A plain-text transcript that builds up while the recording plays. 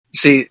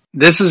See,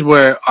 this is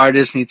where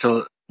artists need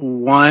to,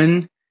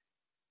 one,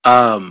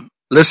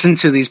 listen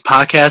to these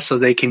podcasts so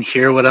they can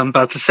hear what I'm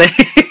about to say.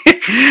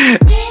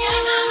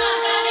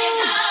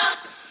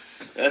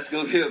 That's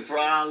gonna be a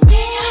problem.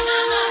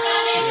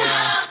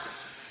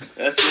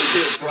 That's gonna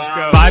be a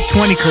problem.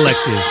 520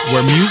 Collective,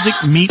 where music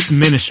meets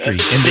ministry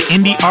and the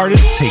indie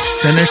artist takes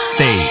center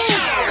stage.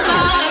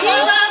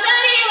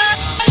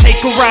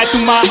 Take a ride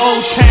through my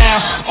old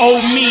town,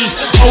 old me,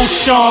 old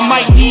Sean.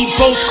 Might need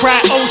boats,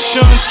 cry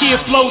oceans. Here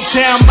float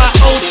down my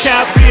old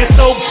child fear.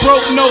 So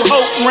broke, no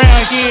hope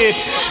round here.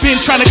 Been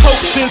trying to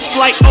cope since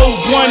like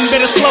 01.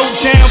 Better slow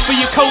down for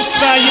your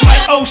cosign. You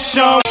might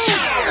ocean.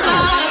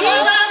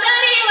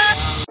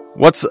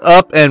 What's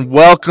up, and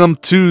welcome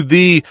to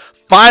the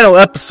final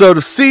episode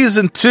of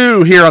Season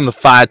 2 here on the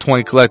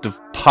 520 Collective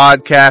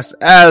Podcast.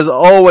 As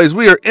always,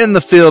 we are in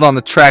the field on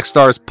the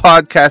Trackstars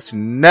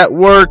Podcasting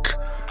Network.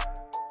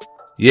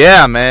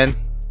 Yeah, man.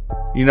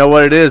 You know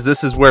what it is.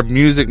 This is where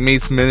music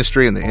meets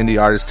ministry and the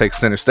indie artist takes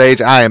center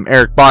stage. I am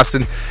Eric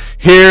Boston,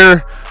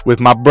 here with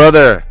my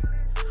brother,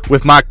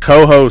 with my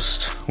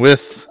co-host,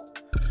 with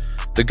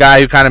the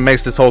guy who kind of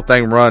makes this whole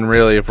thing run,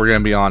 really, if we're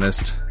going to be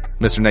honest,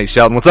 Mr. Nate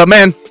Shelton. What's up,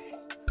 man?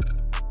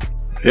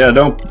 Yeah,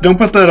 don't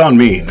put that on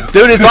me, no.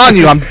 Dude. It's on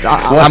you.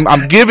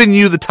 I'm giving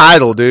you the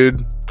title,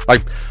 dude.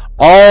 Like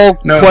all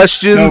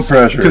questions, no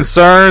pressure,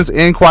 concerns,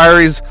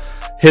 inquiries,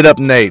 hit up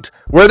Nate.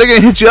 Where are they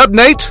going to hit you up,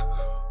 Nate?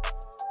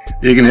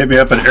 You can hit me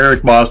up at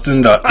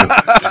ericboston.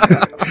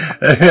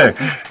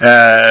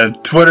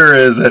 Twitter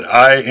is at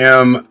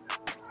IM_Nate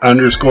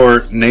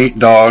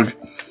Dog.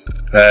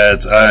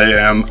 That's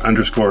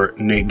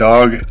IM_Nate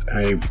Dog.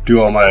 I do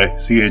all my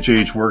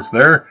CHH work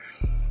there,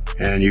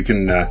 and you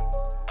can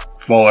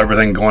follow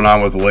everything going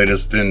on with the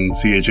latest in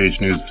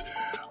CHH news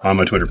on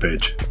my Twitter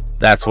page.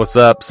 That's what's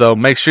up. So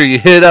make sure you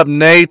hit up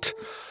Nate,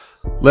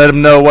 let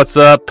him know what's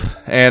up,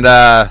 and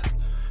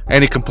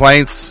any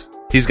complaints,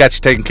 he's got you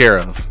taken care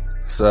of.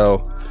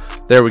 So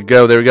there we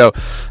go.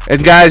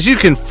 And guys, you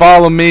can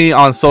follow me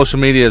on social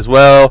media as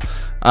well.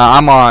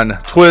 I'm on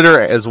Twitter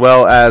as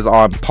well as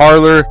on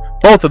Parler.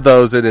 Both of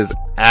those, it is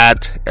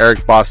at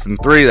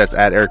EricBoston3. That's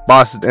at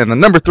EricBoston. And the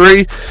number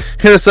 3,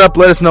 hit us up.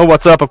 Let us know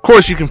what's up. Of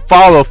course, you can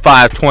follow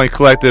 520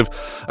 Collective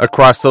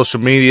across social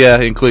media,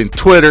 including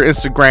Twitter,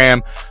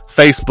 Instagram,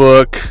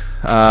 Facebook.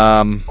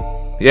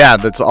 Yeah,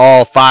 that's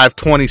all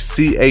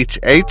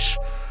 520CHH.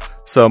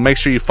 So make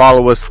sure you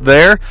follow us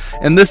there.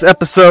 And this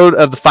episode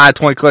of the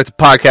 520 Collective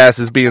Podcast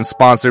is being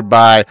sponsored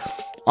by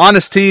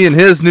Honest T and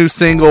his new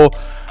single,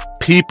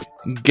 Peep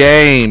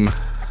Game.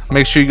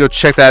 Make sure you go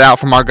check that out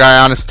from our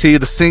guy Honest T.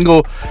 The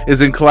single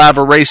is in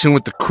collaboration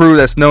with the crew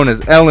that's known as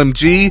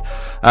LMG.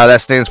 That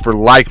stands for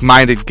Like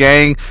Minded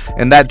Gang.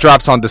 And that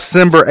drops on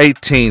December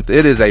 18th.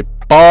 It is a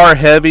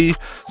bar-heavy,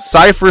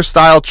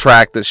 cypher-style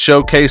track that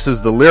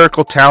showcases the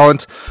lyrical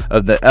talent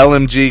of the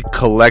LMG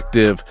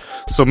collective.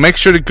 So make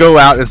sure to go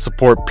out and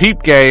support Peep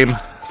Game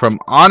from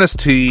Honest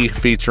T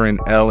featuring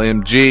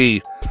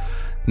LMG.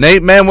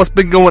 Nate, man, what's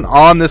been going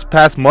on this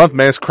past month,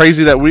 man? It's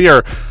crazy that we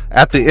are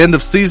at the end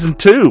of Season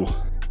 2.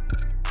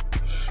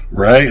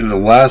 Right, the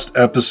last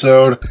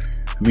episode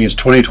means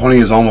 2020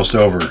 is almost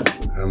over,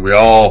 and we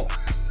all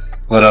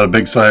let out a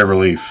big sigh of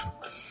relief.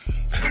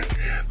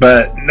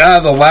 But now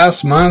the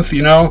last month,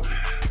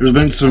 there's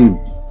been some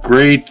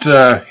great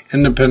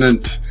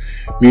independent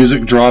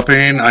music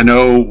dropping. I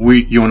know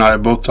you and I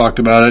both talked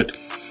about it.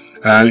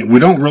 We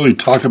don't really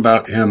talk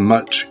about him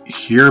much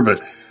here,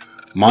 but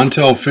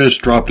Montel Fish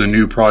dropped a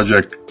new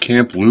project,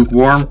 Camp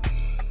Lukewarm.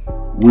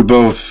 We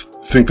both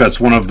think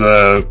that's one of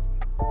the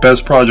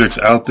best projects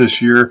out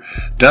this year.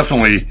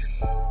 Definitely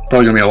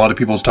probably going to be a lot of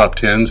people's top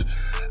 10s.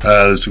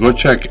 So go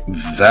check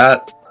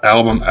that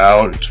album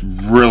out. It's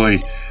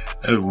really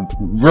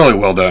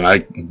well done.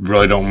 I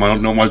really don't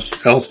know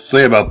much else to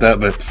say about that,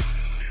 but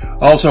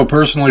also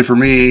personally for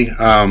me,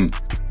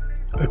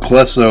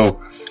 Eclesso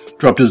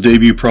dropped his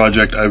debut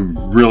project. I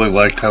really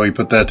liked how he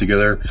put that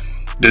together.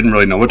 Didn't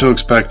really know what to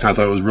expect. I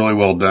thought it was really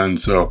well done.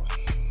 So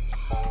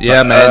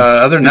yeah, man.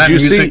 Other than that,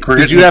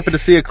 did you happen to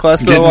see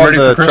Eclesso on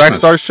the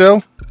Trackstar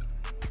show?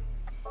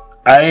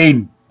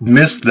 I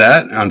missed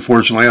that,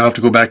 unfortunately. I'll have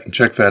to go back and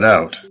check that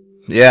out.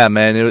 Yeah,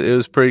 man, it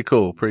was pretty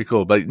cool.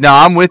 But no,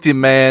 I'm with you,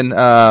 man.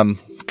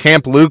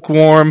 Camp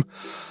Lukewarm,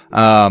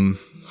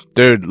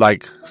 dude,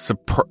 like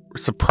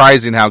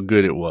surprising how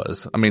good it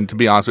was. I mean, to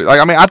be honest with you,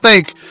 I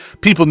think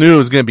people knew it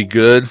was gonna be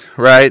good,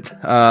 right?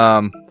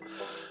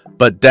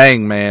 But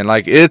dang, man,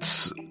 like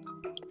it's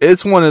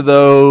one of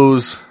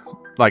those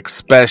like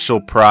special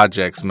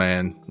projects,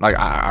 man. Like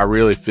I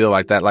really feel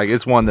like that. Like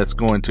it's one that's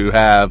going to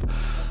have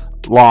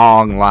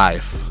long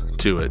life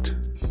to it.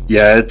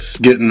 Yeah, it's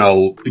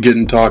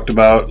getting talked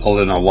about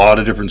in a lot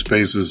of different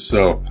spaces.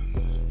 So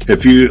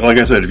if you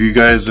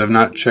guys have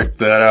not checked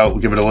that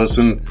out, give it a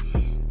listen.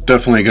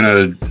 Definitely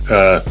gonna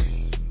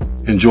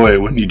enjoy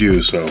it when you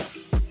do. So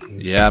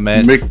yeah,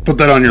 man, put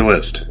that on your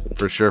list.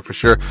 For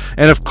sure.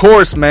 And of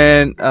course,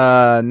 man,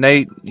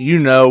 Nate,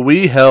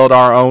 we held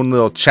our own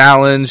little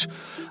challenge.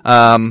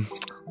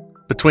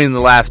 between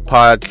the last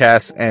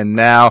podcast and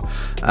now.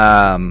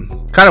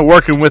 Kind of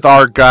working with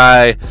our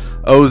guy,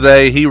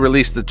 Oze. He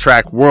released the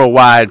track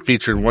Worldwide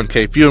featuring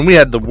 1K Few, and we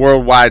had the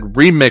Worldwide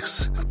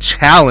Remix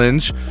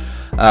Challenge,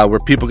 where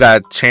people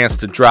got a chance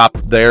to drop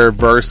their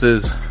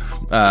verses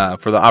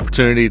for the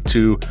opportunity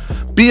to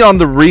be on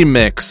the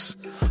remix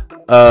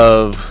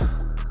of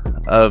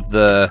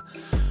the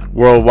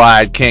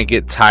Worldwide Can't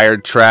Get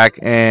Tired track.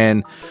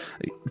 And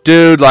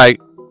dude, like,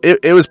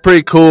 it was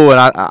pretty cool, and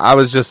I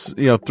was just,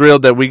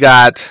 thrilled that we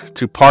got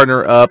to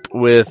partner up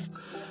with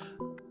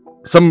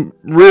some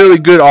really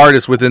good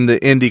artists within the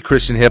indie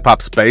Christian hip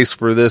hop space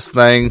for this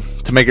thing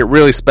to make it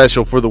really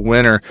special for the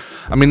winner.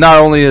 I mean, not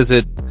only is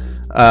it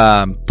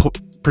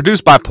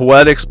produced by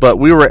Poetics, but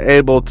we were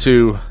able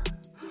to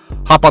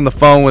hop on the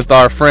phone with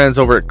our friends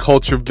over at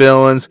Culture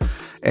Villains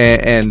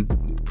and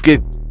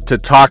get to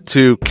talk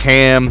to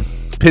Cam,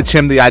 pitch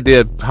him the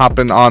idea of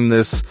hopping on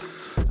this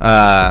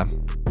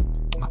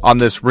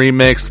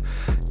remix.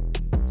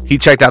 He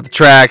checked out the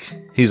track.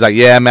 He's like,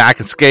 yeah, man, I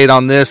can skate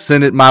on this,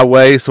 send it my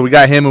way. So we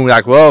got him, and we're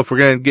like, well, if we're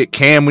going to get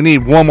Cam, we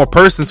need one more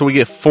person. So we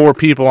get 4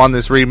 people on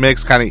this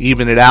remix, kind of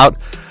even it out.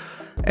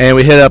 And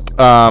we hit up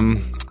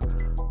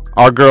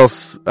our girl,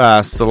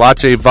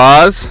 Salache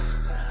Vaz.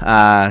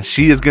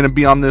 She is going to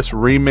be on this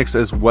remix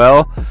as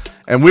well.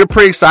 And we're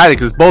pretty excited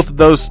because both of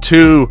those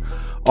two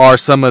are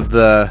some of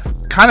the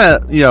kind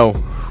of,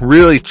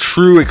 really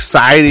true,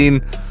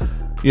 exciting,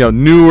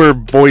 newer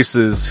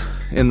voices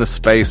in the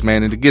space,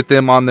 man. And to get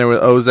them on there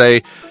with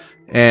Oze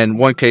and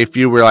 1K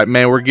Few, we're like,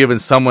 man, we're giving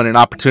someone an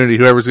opportunity,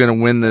 whoever's going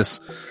to win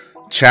this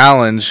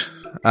challenge.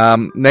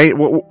 Nate,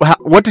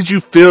 what did you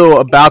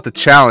feel about the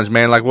challenge,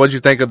 man? Like, what did you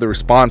think of the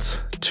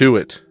response to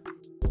it?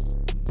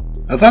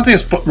 I thought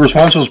the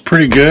response was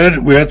pretty good.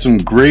 We had some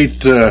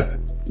great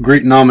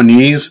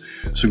nominees,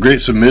 some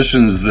great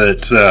submissions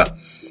that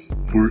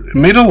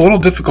made it a little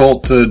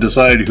difficult to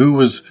decide who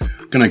was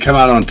going to come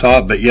out on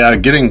top. But yeah,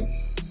 getting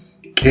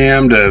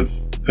Cam to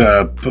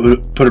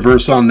put a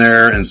verse on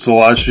there, and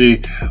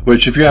Salachi,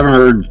 which if you haven't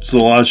heard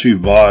Salachi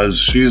Vaz,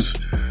 she's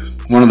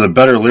one of the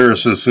better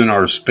lyricists in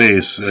our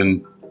space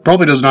and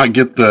probably does not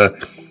get the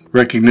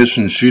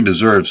recognition she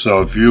deserves.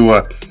 So if you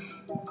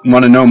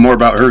want to know more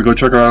about her, go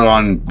check her out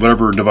on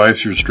whatever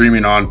device you're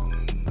streaming on,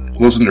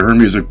 listen to her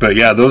music. But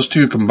yeah, those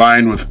two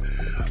combined with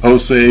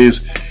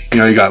Ose's,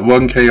 you got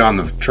 1K on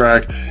the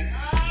track,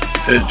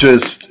 it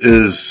just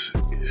is,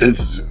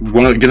 it's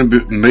going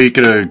to make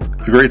it a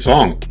great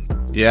song.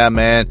 Yeah,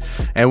 man.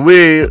 And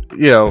we,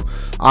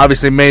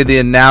 obviously made the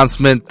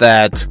announcement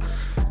that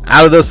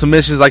out of those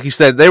submissions, like you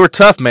said, they were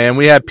tough, man.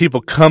 We had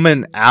people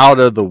coming out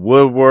of the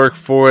woodwork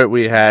for it.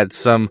 We had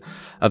some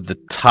of the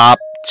top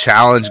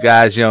challenge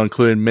guys,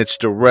 including Mitch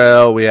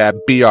Durrell. We had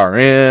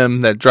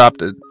BRM that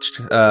dropped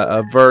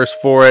a verse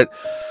for it.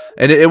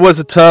 And it was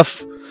a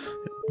tough,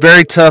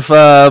 very tough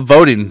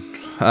voting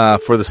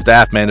for the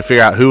staff, man, to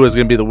figure out who was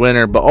going to be the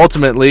winner. But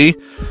ultimately,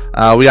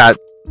 we got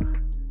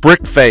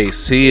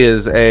Brickface. He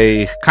is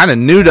a kind of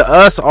new to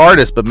us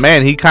artist, but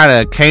man, he kind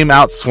of came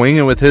out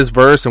swinging with his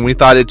verse, and we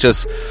thought it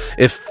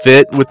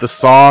fit with the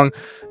song.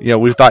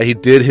 We thought he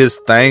did his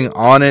thing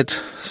on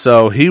it.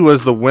 So he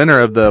was the winner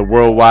of the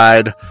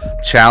Worldwide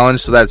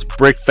Challenge. So that's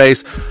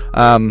Brickface.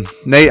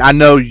 Nate, I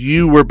know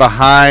you were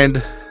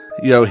behind,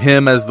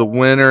 him as the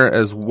winner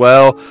as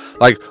well.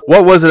 Like,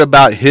 what was it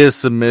about his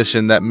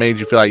submission that made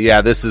you feel like,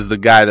 yeah, this is the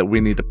guy that we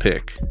need to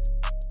pick?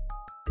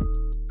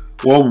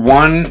 Well,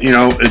 one,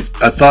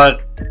 I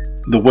thought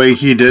the way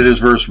he did his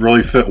verse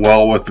really fit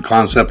well with the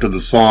concept of the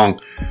song,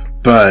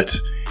 but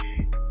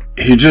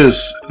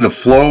the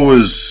flow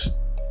was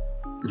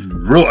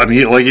real. I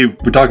mean, like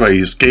we talked about,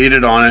 he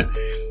skated on it,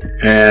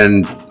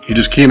 and he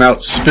just came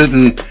out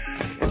spitting,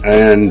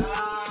 and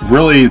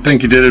really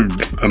think he did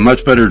a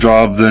much better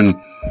job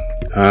than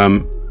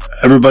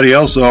everybody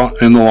else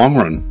in the long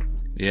run.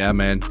 Yeah,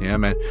 man.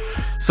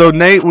 So,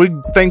 Nate, we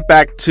think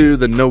back to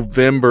the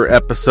November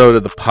episode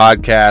of the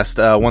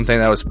podcast. One thing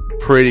that was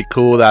pretty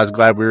cool that I was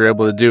glad we were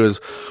able to do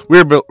is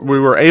we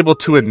were able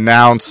to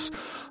announce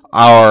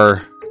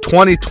our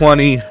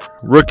 2020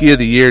 Rookie of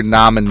the Year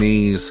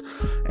nominees.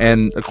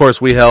 And, of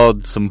course, we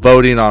held some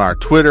voting on our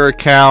Twitter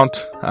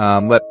account,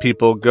 let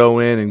people go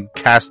in and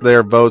cast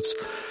their votes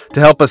to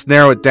help us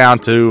narrow it down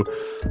to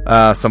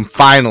some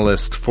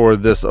finalists for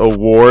this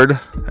award.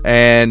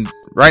 And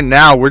right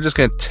now, we're just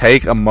going to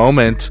take a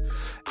moment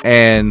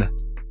and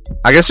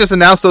I guess just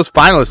announce those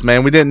finalists,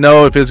 man. We didn't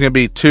know if it was going to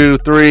be 2,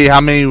 3,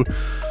 how many we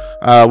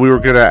were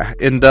going to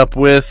end up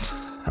with.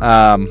 We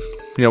kind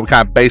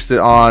of based it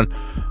on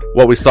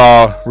what we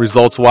saw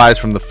results-wise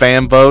from the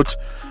fan vote.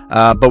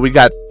 But we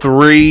got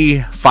 3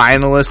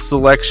 finalist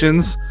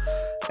selections,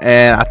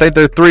 and I think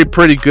they're 3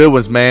 pretty good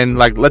ones, man.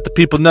 Like, let the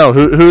people know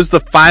who's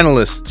the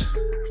finalist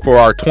for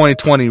our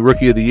 2020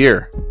 Rookie of the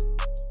Year.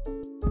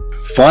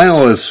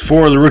 Finalists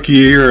for the Rookie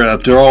of the Year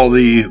after all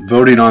the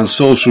voting on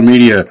social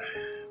media.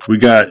 We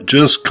got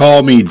Just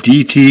Call Me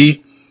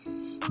DT,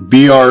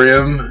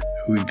 BRM.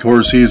 Of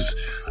course, he's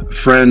a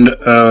friend,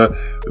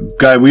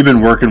 guy we've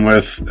been working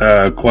with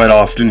quite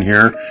often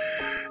here.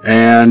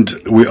 And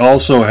we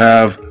also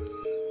have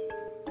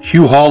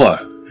Hugh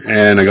Halla.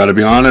 And I got to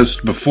be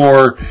honest,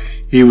 before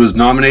he was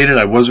nominated,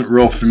 I wasn't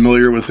real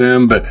familiar with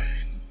him, but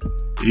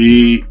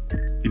he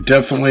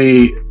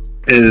definitely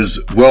is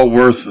well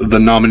worth the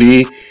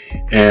nominee.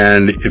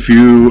 And if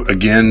you,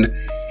 again,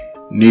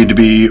 need to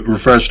be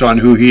refreshed on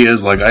who he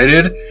is like I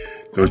did,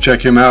 go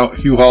check him out.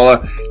 Hugh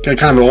Halla, got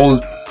kind of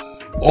an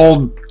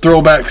old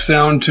throwback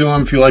sound to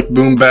him. If you like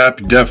boom bap,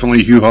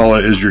 definitely Hugh Halla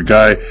is your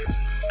guy.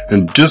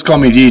 And Just Call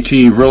Me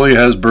DT really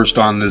has burst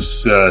on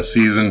this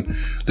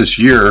this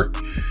year.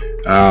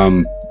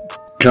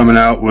 Coming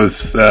out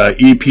with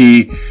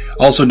EP.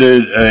 Also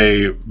did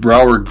a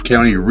Broward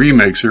County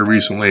remix here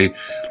recently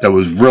that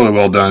was really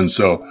well done.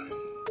 So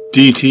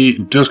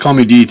DT, Just Call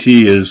Me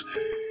DT is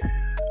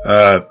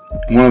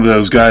one of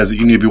those guys that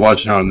you need to be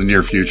watching out in the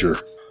near future.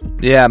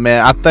 Yeah,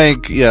 man. I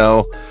think,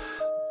 the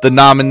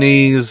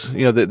nominees,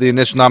 the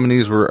initial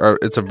nominees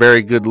it's a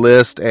very good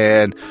list,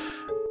 and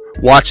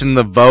watching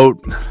the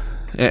vote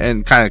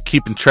and kind of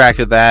keeping track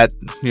of that,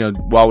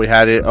 while we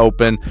had it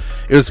open,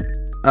 it was,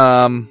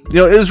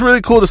 it was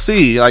really cool to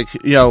see,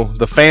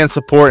 the fan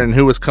support and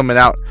who was coming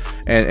out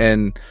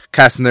and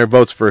casting their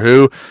votes for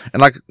who.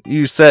 And like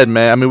you said,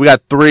 man, I mean, we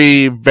got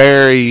 3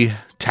 very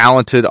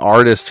talented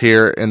artists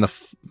here in the,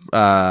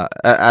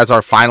 as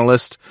our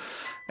finalists.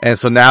 And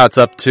so now it's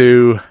up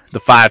to the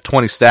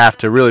 520 staff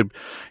to really,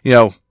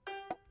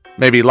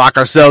 maybe lock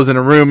ourselves in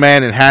a room,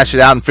 man, and hash it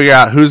out and figure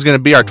out who's going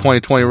to be our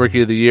 2020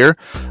 Rookie of the Year.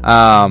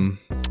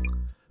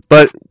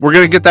 But we're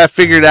going to get that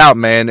figured out,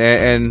 man.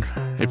 And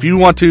if you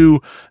want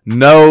to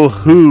know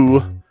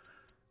who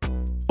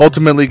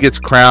ultimately gets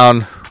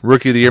crowned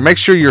Rookie of the Year, make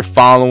sure you're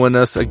following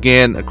us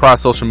again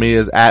across social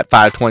medias at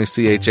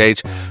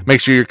 520CHH.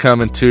 Make sure you're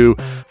coming to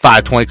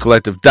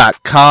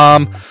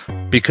 520collective.com,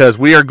 because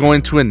we are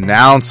going to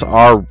announce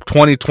our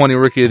 2020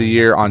 Rookie of the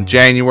Year on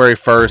January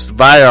 1st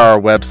via our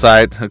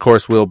website. Of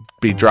course, we'll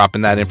be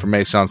dropping that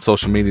information on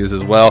social medias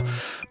as well.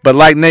 But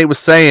like Nate was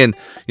saying,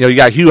 you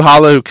got Hugh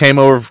Halla, who came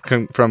over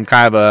from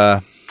kind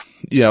of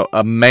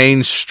a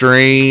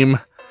mainstream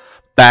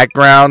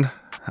background.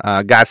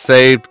 Got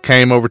saved,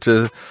 came over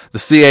to the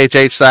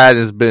CHH side, and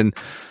has been,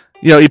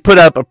 he put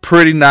up a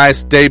pretty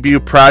nice debut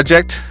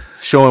project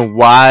showing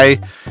why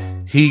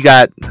he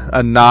got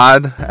a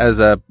nod as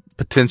a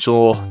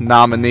potential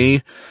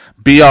nominee.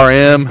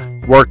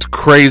 BRM worked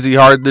crazy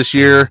hard this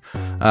year,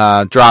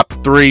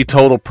 dropped 3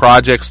 total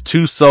projects,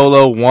 2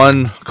 solo,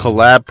 1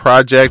 collab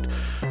project.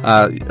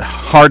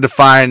 Hard to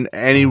find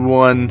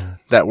anyone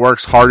that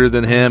works harder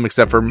than him,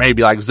 except for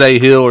maybe like Zay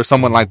Hill or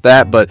someone like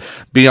that. But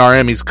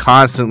BRM, he's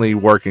constantly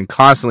working,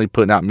 constantly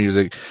putting out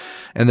music.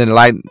 And then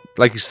like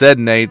you said,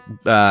 Nate,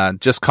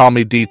 Just Call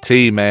Me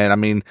DT, man. I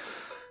mean,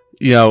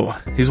 he's one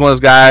of those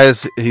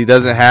guys, he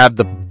doesn't have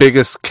the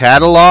biggest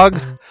catalog,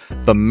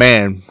 but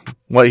man,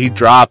 what he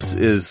drops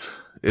is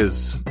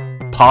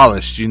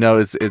polished. You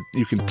can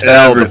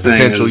tell the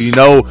potential,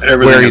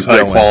 where he's high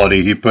going.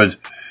 Quality.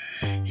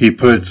 He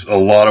puts a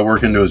lot of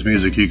work into his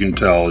music. You can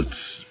tell.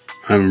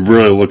 I'm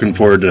really looking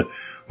forward to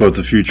what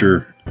the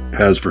future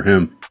has for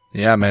him.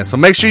 Yeah, man. So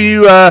make sure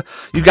you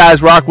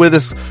guys rock with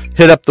us.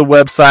 Hit up the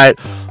website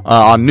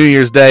on New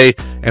Year's Day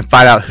and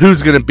find out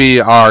who's going to be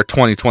our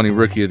 2020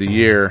 Rookie of the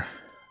Year.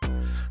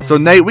 So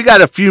Nate, we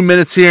got a few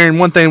minutes here, and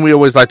one thing we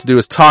always like to do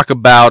is talk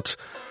about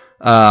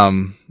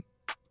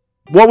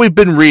what we've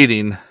been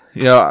reading.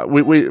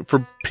 We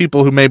for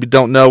people who maybe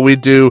don't know, we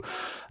do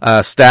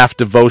staff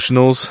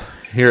devotionals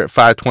here at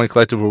 520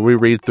 Collective, where we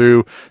read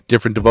through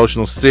different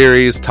devotional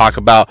series, talk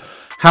about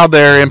how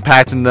they're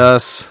impacting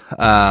us,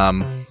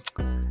 and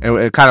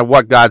kind of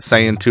what God's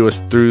saying to us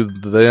through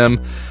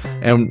them.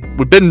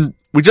 And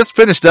we just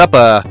finished up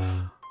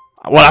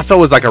what I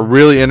felt was like a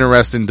really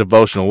interesting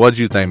devotional. What did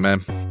you think,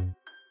 man?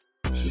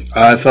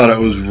 I thought it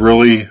was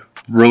really,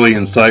 really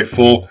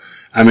insightful.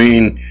 I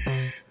mean,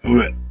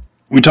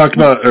 we talked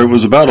about, it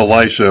was about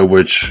Elisha,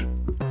 which,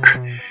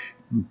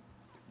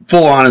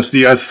 full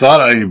honesty, I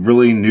thought I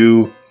really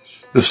knew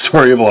the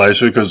story of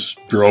Elisha, because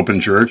you're up in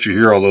church, you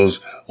hear all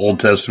those Old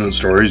Testament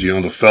stories,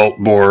 the felt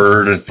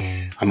board, and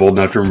I'm old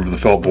enough to remember the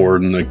felt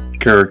board and the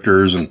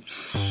characters,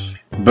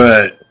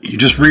 but you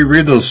just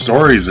reread those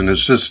stories, and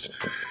it's just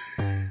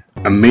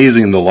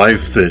amazing the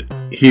life that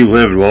he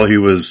lived while he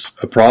was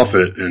a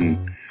prophet,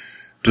 and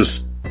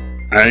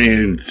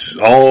it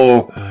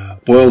all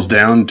boils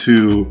down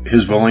to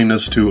his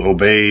willingness to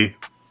obey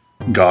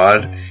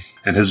God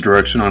and his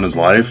direction on his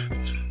life.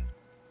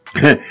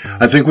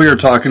 I think we were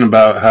talking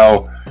about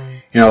how,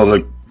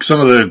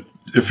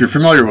 if you're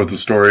familiar with the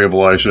story of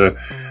Elisha,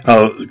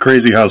 how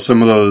crazy how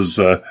some of those,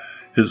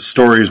 his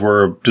stories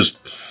were just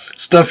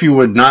stuff you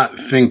would not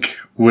think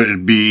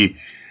would be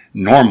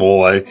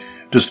normal. I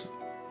just,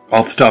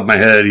 off the top of my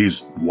head,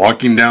 he's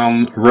walking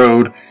down the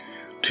road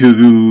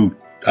to,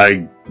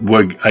 I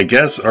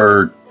guess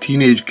our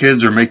teenage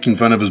kids are making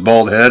fun of his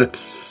bald head,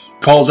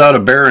 calls out a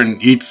bear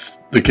and eats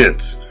the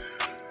kids.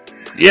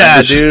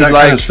 Yeah, dude, that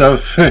kind of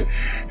stuff.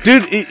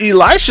 Dude,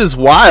 Elisha's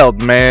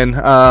wild, man.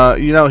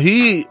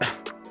 He,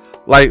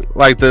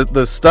 like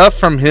the stuff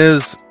from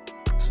his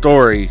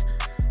story,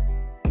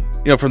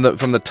 from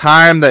the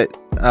time that,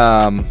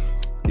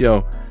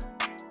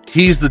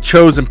 he's the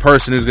chosen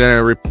person who's going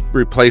to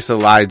replace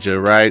Elijah,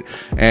 right?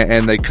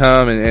 And they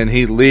come and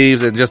he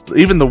leaves, and just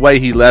even the way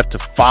he left to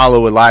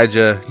follow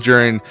Elijah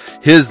during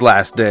his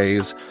last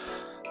days.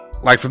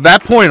 Like, from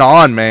that point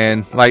on,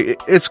 man,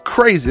 like, it's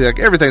crazy. Like,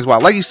 everything's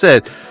wild. Like you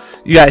said,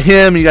 you got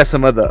him, you got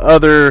some of the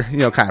other,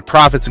 kind of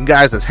prophets and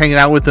guys that's hanging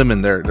out with him,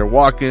 and they're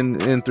walking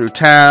in through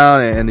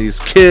town, and these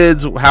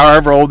kids,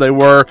 however old they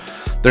were,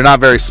 they're not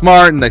very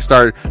smart, and they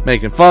start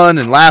making fun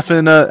and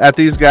laughing at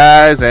these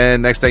guys,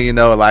 and next thing you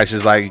know,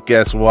 Elisha's like,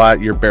 guess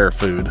what? You're bear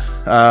food.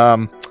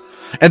 And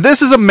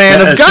this is a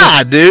man of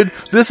God, dude.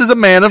 This is a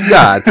man of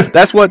God.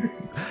 That's what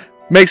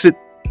makes it,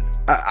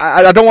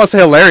 I don't want to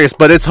say hilarious,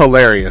 but it's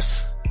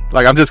hilarious.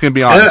 Like, I'm just going to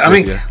be honest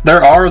with you.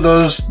 There are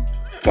those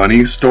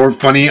funny,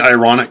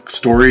 ironic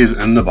stories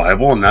in the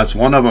Bible, and that's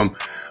one of them.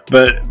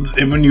 But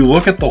when you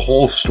look at the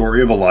whole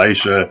story of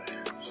Elisha,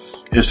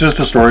 it's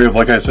just a story of,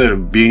 like I said,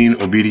 of being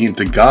obedient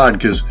to God,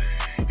 because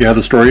you have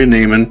the story of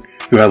Naaman,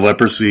 who had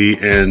leprosy,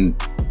 and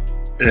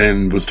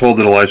was told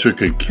that Elisha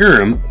could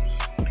cure him.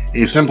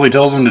 He simply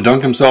tells him to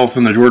dunk himself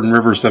in the Jordan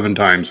River 7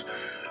 times,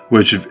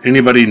 which, if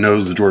anybody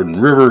knows the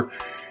Jordan River,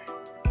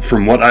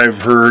 from what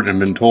I've heard and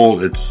been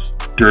told, it's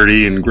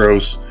dirty and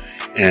gross,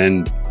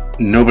 and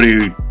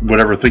nobody would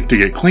ever think to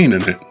get clean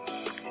in it.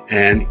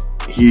 And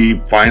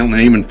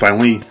Naaman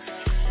finally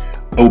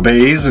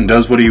obeys and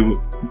does what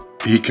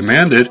he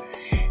commanded,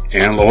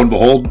 and lo and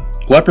behold,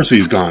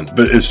 leprosy's gone.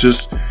 But it's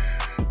just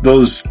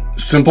those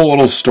simple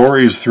little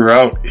stories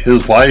throughout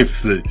his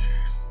life that,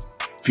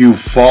 if you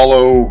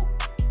follow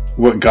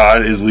what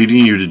God is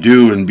leading you to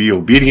do and be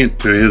obedient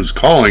to his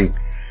calling,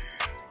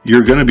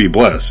 you're going to be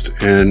blessed.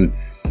 And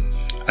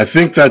I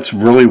think that's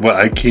really what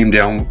I came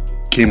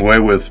away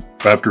with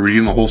after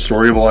reading the whole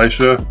story of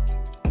Elisha,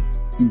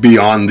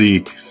 beyond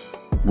the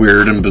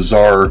weird and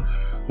bizarre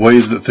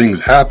ways that things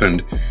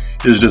happened,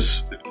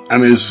 is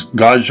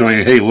God showing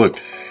you, hey,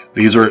 look,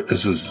 this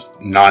is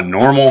not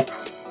normal.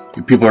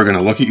 People are going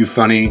to look at you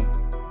funny.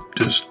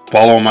 Just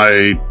follow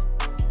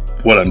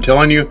what I'm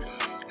telling you,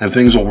 and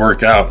things will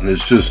work out. And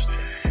it's just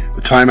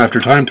time after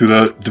time through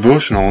the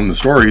devotional and the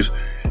stories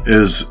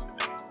is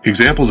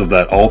examples of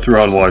that all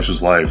throughout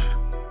Elisha's life.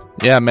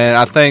 Yeah, man,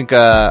 I think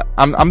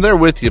I'm there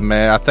with you,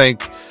 man. I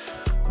think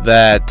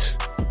that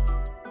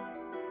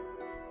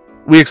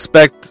we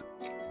expect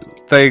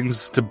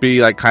things to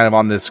be like kind of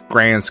on this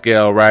grand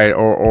scale, right?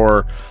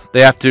 Or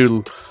they have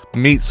to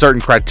meet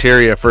certain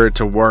criteria for it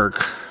to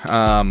work.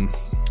 And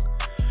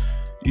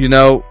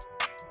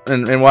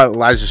what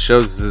Elijah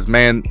shows us is,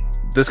 man,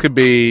 this could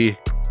be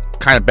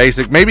kind of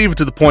basic, maybe even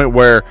to the point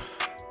where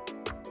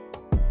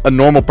a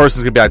normal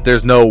person's gonna be like,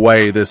 there's no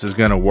way this is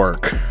gonna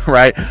work,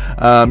 right?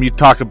 You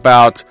talk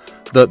about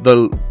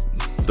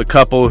the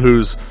couple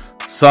whose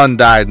son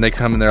died, and they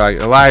come and they're like,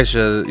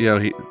 Elisha,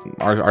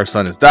 our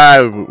son has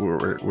died.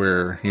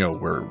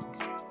 We're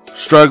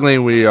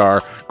struggling. We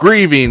are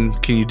grieving.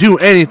 Can you do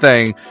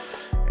anything?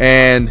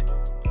 And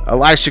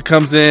Elisha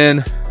comes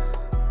in.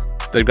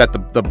 They've got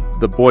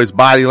the boy's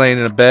body laying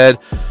in a bed.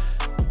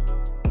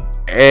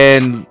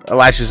 And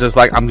Elisha's just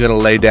like, I'm going to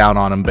lay down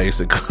on him,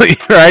 basically,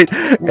 right?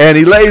 And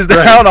he lays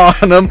down on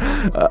him,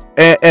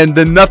 and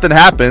then nothing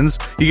happens.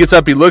 He gets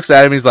up, he looks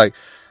at him, he's like,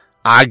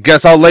 I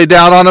guess I'll lay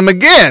down on him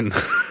again.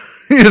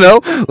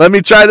 Let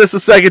me try this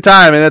a second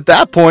time. And at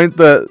that point,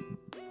 the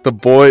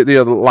boy,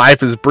 the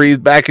life is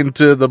breathed back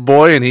into the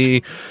boy, and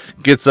he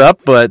gets up.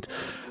 But,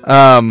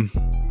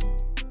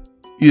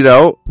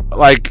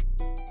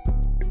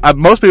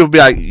 most people be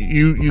like,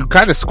 you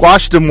kind of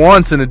squashed him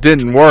once and it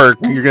didn't work.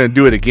 You're going to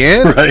do it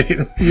again, right?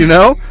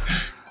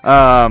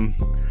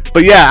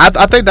 But yeah,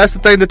 I think that's the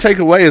thing to take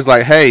away is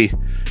like, hey,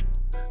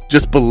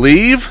 just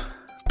believe,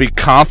 be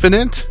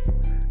confident,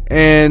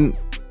 and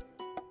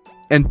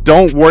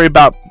don't worry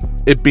about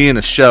it being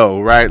a show,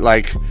 right?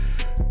 Like,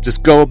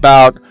 just go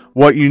about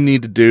what you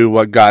need to do,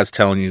 what God's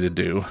telling you to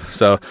do.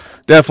 So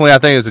definitely, I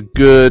think it's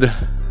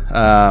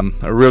a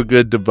real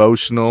good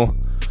devotional.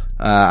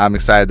 I'm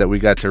excited that we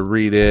got to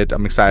read it.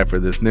 I'm excited for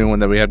this new one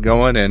that we have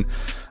going, and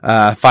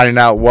finding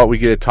out what we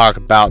get to talk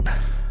about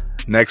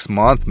next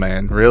month,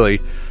 man, really.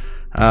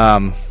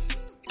 But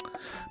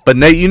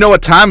Nate, you know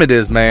what time it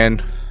is,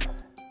 man.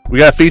 We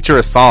got to feature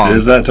a song. It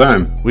is that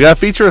time. We got to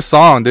feature a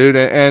song, dude.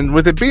 And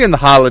with it being the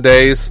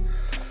holidays,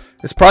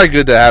 it's probably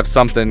good to have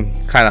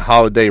something kind of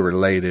holiday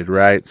related,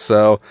 right?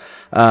 So,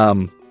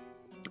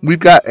 we've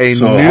got a new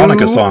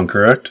Hanukkah song,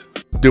 correct?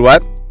 Do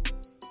what?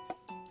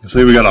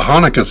 Say we got a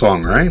Hanukkah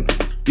song, right?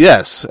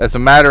 Yes, as a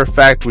matter of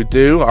fact, we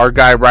do. Our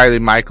guy Ryley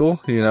Michael,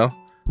 No,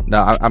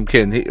 I'm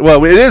kidding. It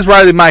is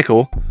Ryley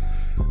Michael,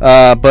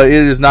 but it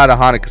is not a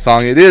Hanukkah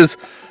song. It is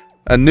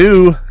a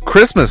new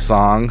Christmas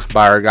song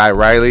by our guy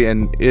Ryley,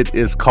 and it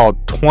is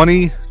called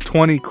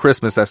 2020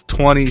 Christmas. That's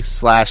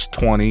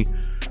 20/20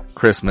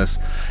 Christmas,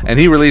 and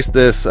he released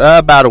this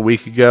about a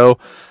week ago.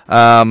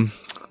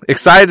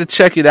 Excited to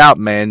check it out,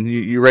 man.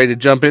 You ready to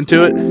jump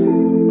into it?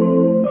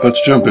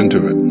 Let's jump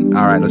into it.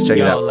 All right, let's check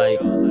it out.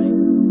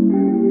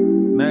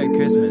 Merry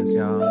Christmas,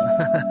 y'all.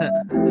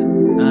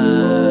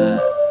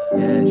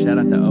 Yeah, shout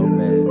out to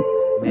OnBeat.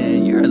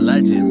 Man, you're a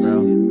legend, bro.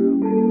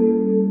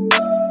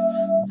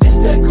 It's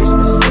that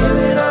Christmas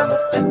spirit, I'm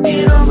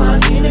affected on my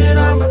healing,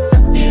 I'm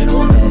affected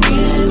on the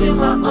feelings in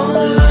my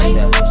own life.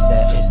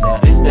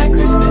 It's that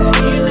Christmas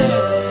feeling,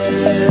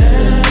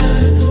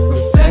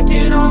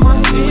 reflected on my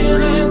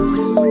feelings.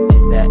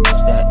 It's that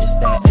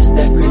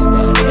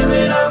Christmas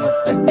spirit, I'm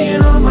affected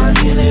on my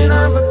healing,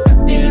 I'm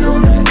affected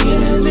on the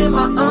feelings in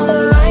my own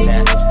life.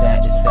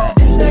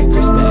 It's that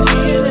Christmas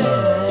feeling,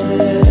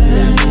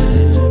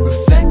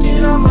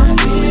 reflected on my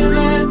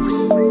feelings.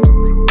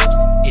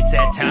 It's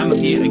that time of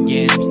year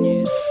again.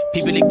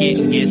 People are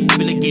getting gifts,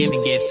 people are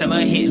giving gifts. Some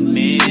are hit and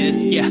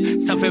miss. Yeah,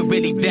 some feel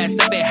really blessed,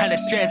 some feel hella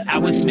stressed. I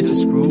was Mr.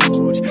 Scrooge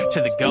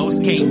till the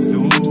ghost came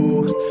through.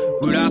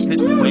 Rudolph lit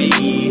the way,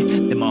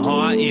 then my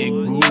heart it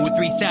grew.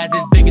 3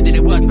 sizes bigger than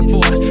it was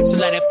before. So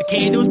light up the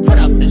candles, put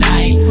up the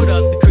lights, put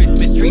up the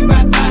Christmas tree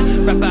right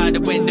by the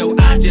window.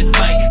 I just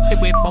might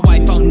sit with my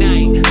wife all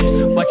night,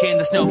 watching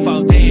the snow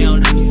fall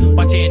down,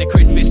 watching a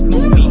Christmas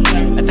movie.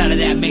 A thought of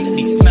that makes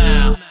me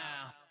smile.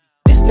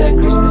 It's that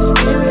Christmas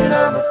spirit,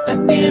 I'm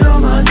affected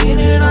on my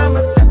healing, I'm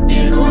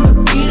affected on the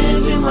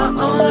feelings in my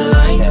own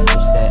life.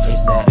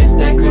 It's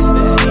that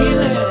Christmas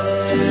feeling,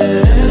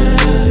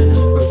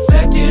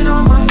 reflected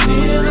on my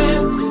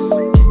feelings.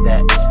 It's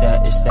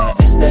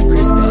that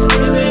Christmas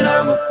spirit,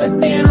 I'm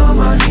affected on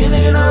my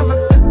healing, I'm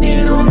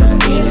affected on the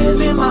feelings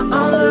in my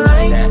own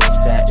life.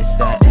 It's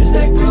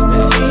that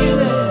Christmas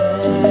feeling,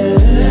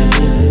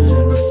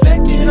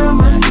 reflected on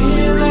my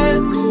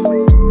feelings.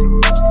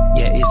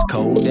 Yeah, it's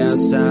cold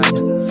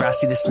outside.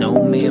 Frosty the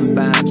Snowman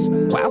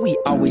vibes. Why we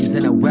always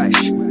in a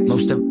rush?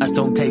 Most of us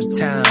don't take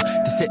time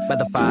to sit by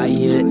the fire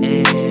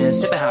and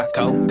sipping hot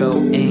cocoa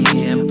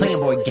and playing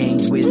board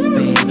games with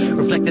fam.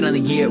 Reflecting on the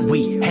year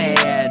we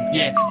had.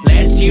 Yeah,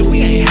 last year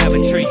we ain't have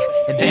a tree,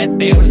 and that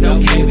there was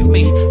okay with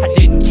me. I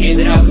didn't care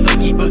that I was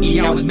Oogie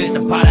Boogie, I was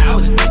Mr. Potter, I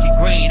was Reggie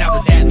Green, I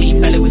was that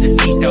mean fella with his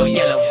teeth all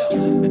yellow.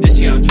 But this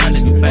year I'm trying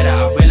to do better.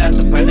 I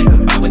realize the present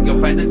combined with your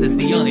presence is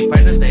the only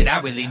present that I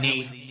really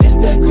need. It's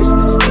that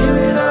Christmas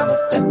spirit, I'm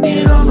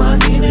affected on my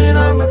healing,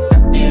 I'm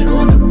affected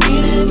on the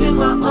feelings in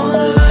my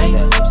own life.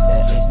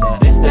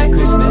 It's that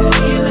Christmas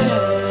feeling,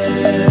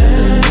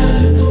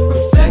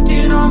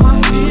 reflected on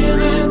my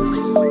feelings.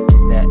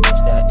 It's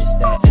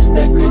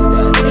that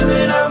Christmas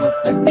spirit, I'm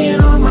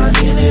affected on my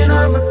healing,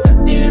 I'm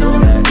affected on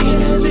the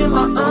feelings in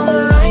my own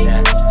life.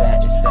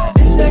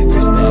 It's that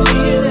Christmas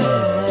feeling,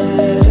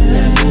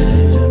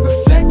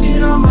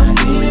 reflected on my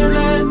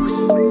feelings.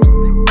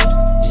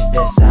 It's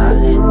that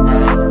silent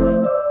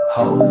night,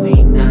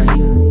 holy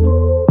night,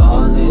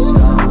 all is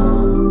gone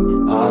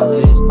and all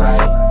is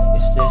bright.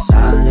 It's the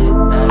silent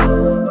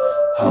night,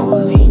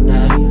 holy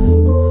night,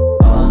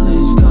 all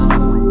is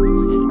gone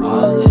and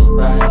all is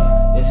bright.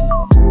 Yeah.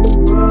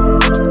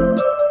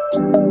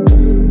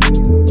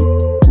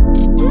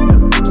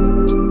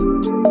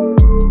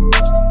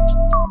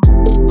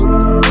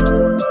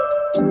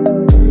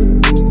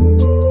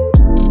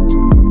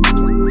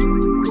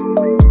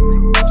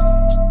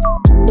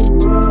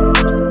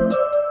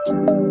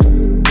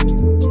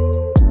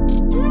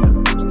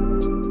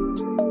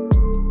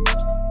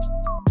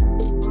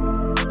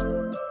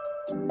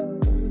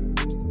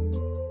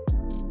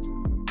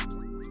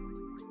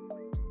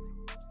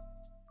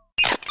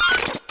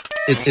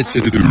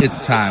 It's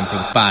time for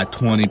the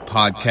 520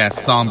 podcast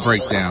song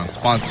breakdown,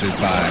 sponsored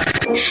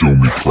by Show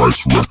Me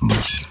Christ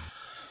Records.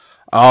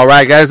 All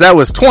right, guys, that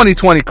was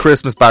 2020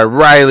 Christmas by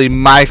Ryley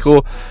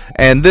Michael,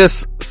 and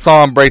this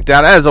song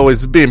breakdown, as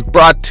always, is being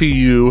brought to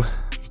you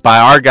by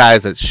our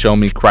guys at Show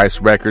Me Christ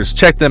Records.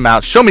 Check them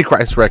out,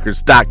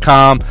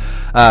 showmechristrecords.com.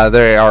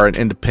 They are an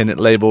independent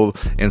label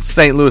in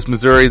St. Louis,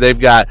 Missouri. They've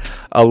got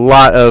a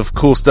lot of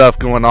cool stuff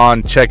going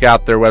on. Check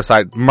out their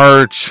website,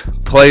 merch,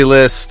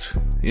 playlist,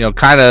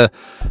 kind of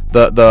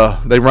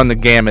they run the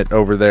gamut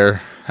over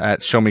there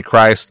at Show Me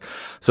Christ.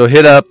 So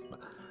hit up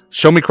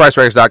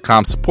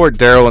showmechristrecords.com. Support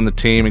Daryl and the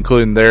team,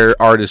 including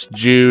their artist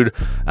Jude.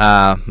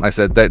 Like I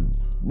said, that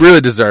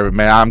really deserve it,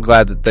 man. I'm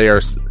glad that they are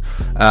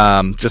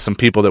just some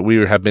people that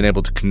we have been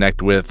able to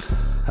connect with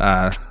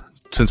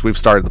since we've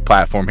started the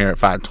platform here at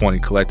 520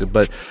 Collective.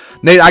 But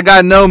Nate, I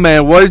gotta know,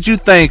 man, what did you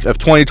think of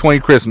 2020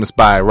 Christmas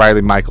by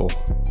Ryley Michael?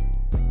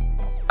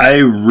 I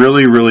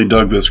really, really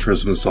dug this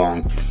Christmas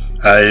song.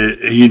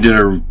 He did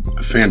a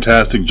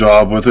fantastic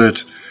job with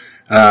it.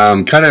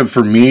 Kind of,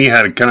 for me,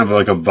 had kind of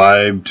like a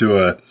vibe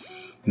to a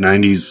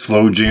 90s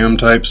slow jam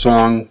type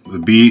song, the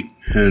beat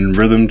and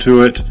rhythm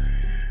to it.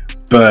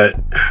 But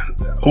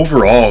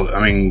overall,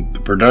 I mean, the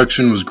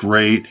production was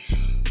great.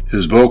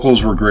 His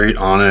vocals were great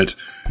on it.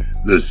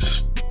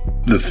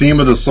 The theme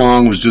of the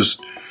song was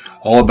just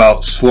all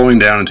about slowing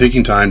down and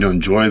taking time to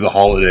enjoy the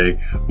holiday,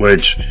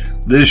 which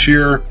this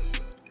year,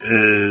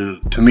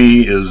 to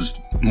me, is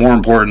more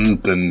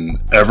important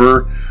than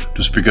ever,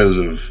 just because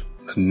of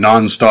the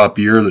non-stop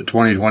year that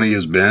 2020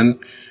 has been,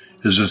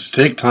 is just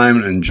take time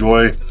and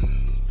enjoy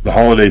the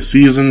holiday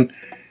season,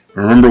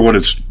 remember what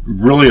it's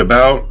really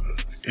about,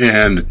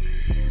 and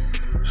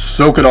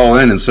soak it all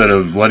in instead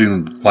of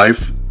letting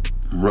life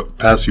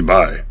pass you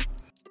by.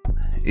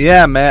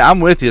 Yeah, man, I'm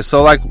with you.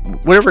 So, like,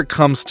 whenever it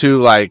comes to,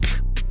 like,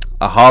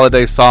 a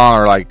holiday song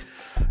or, like,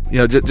 you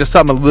know, just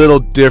something a little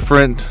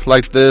different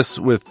like this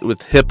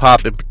with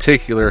hip-hop in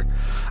particular,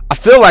 I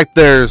feel like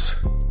there's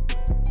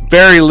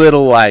very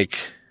little, like,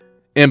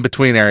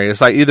 in-between areas.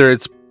 Like, either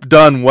it's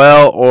done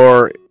well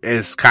or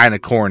it's kind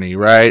of corny,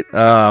 right?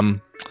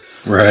 Right.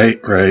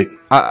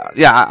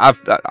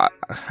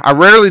 I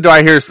rarely do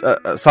I hear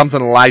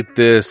something like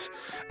this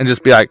and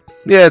just be like,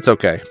 yeah, it's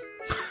okay.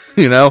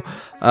 You know?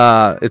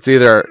 It's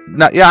either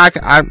not, yeah,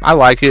 I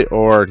like it,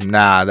 or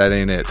nah, that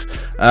ain't it.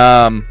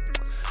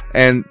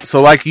 And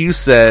so, like you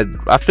said,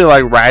 I feel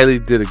like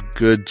Ryley did a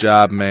good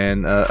job,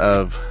 man,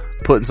 of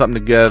putting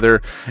something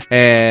together.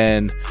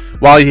 And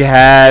while he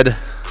had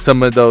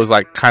some of those,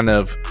 like, kind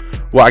of,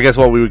 well, I guess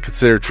what we would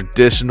consider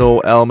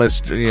traditional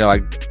elements, you know,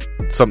 like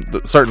some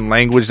certain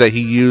language that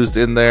he used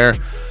in there,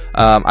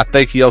 I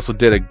think he also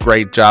did a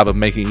great job of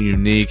making it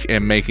unique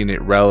and making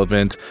it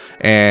relevant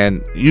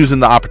and using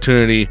the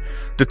opportunity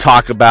to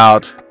talk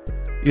about,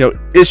 you know,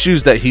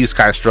 issues that he's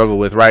kind of struggled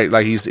with, right?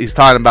 Like he's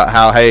talking about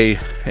how, hey,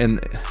 in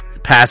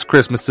past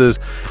Christmases,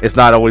 it's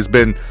not always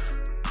been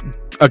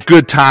a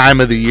good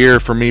time of the year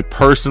for me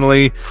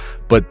personally,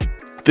 but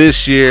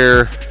this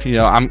year, you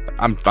know,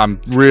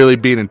 I'm really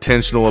being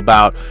intentional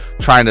about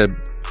trying to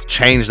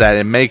change that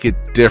and make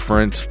it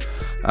different.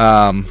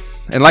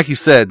 And like you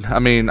said, I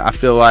mean, I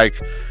feel like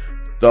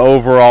the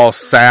overall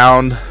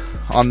sound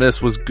on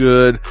this was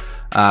good.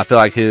 I feel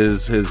like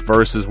his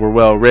verses were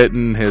well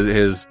written.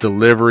 His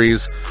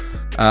deliveries,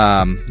 you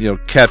know,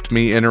 kept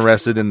me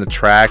interested in the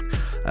track.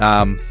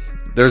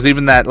 There's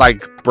even that,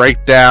 like,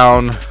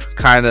 breakdown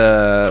kind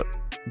of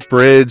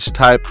bridge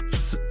type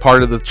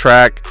part of the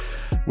track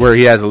where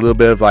he has a little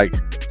bit of, like,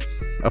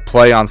 a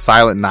play on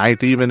Silent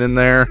Night even in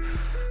there.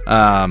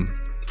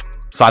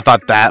 So I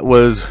thought that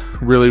was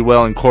really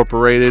well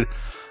incorporated.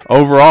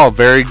 Overall,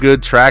 very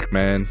good track,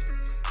 man.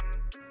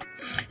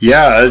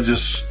 Yeah,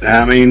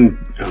 I mean,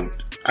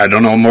 I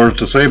don't know more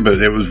to say,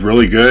 but it was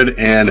really good,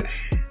 and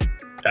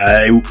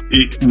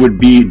it would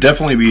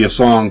definitely be a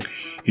song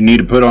you need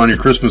to put on your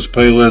Christmas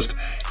playlist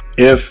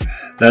if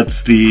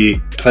that's the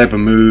type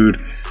of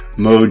mode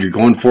you're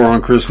going for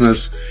on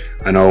Christmas.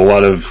 I know a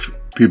lot of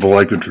people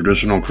like the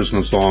traditional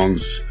Christmas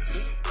songs,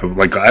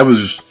 like I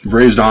was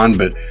raised on,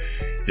 but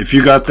if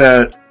you got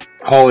that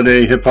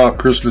holiday hip-hop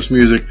Christmas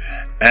music,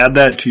 add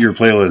that to your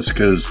playlist,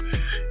 because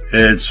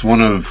it's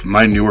one of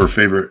my newer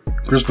favorite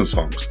Christmas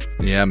songs.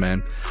 Yeah,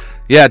 man.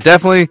 Yeah,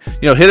 definitely,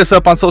 you know, hit us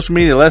up on social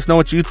media. Let us know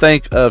what you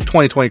think of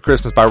 2020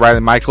 Christmas by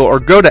Ryley Michael, or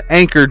go to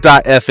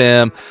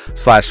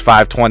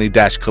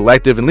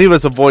anchor.fm/520-collective and leave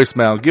us a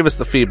voicemail. Give us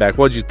the feedback.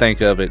 What did you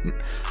think of it?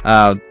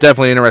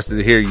 Definitely interested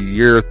to hear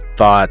your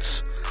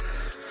thoughts.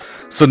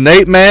 So,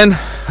 Nate, man,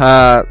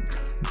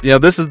 you know,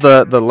 this is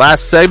the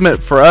last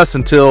segment for us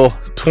until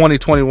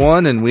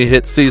 2021, and we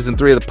hit season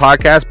 3 of the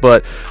podcast,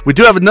 but we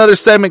do have another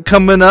segment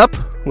coming up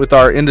with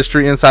our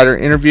industry insider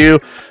interview.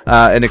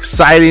 An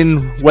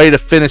exciting way to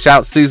finish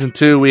out season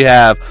 2. We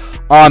have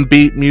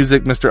OnBeat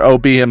Music, Mr.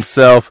 OB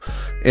himself,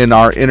 in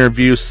our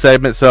interview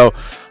segment. So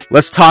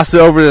let's toss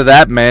it over to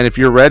that, man, if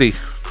you're ready.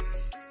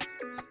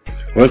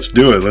 Let's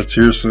do it. Let's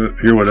hear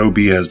what OB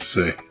has to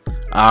say.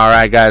 All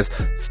right, guys,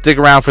 stick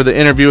around for the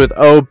interview with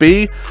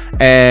OB,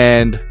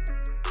 and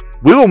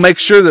we will make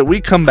sure that we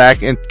come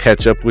back and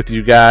catch up with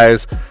you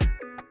guys.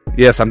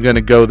 Yes, I'm going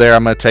to go there.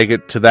 I'm going to take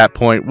it to that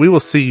point. We will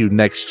see you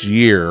next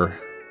year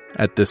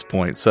at this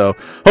point. So,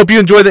 hope you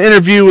enjoy the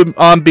interview with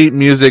OnBeat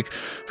Music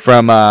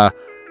from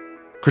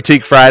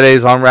Critique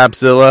Fridays on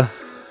Rapzilla,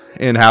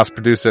 in-house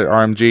producer at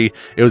RMG.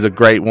 It was a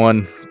great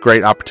one.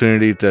 Great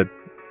opportunity to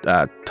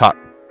talk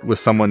with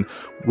someone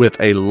with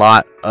a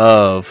lot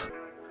of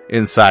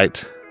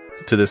insight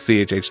to this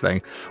CHH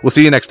thing. We'll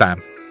see you next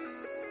time.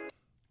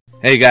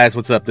 Hey guys,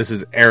 what's up? This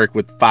is Eric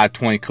with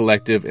 520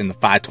 Collective and the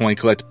 520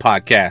 Collective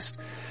podcast.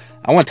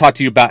 I want to talk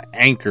to you about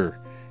Anchor.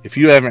 If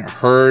you haven't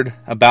heard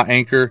about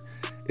Anchor,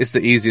 it's the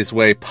easiest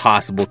way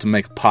possible to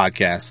make a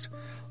podcast.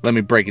 Let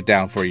me break it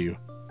down for you.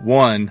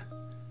 1,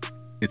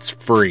 it's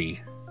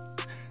free.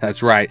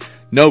 That's right,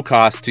 no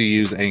cost to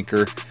use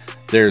Anchor.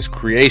 There's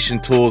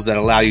creation tools that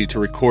allow you to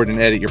record and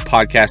edit your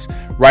podcast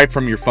right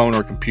from your phone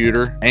or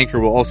computer. Anchor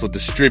will also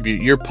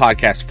distribute your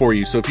podcast for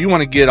you. So if you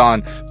want to get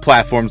on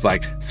platforms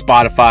like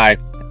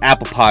Spotify,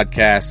 Apple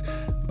Podcasts,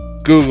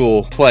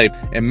 Google Play,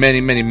 and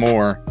many, many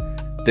more,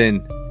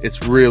 then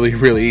it's really,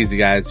 really easy,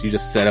 guys. You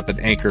just set up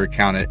an Anchor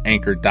account at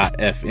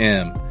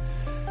anchor.fm.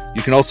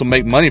 You can also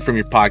make money from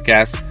your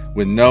podcast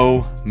with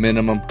no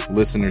minimum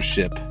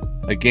listenership.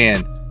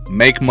 Again,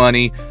 make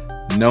money,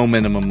 no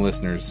minimum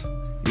listeners.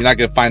 You're not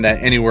going to find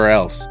that anywhere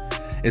else.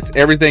 It's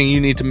everything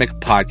you need to make a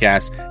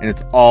podcast, and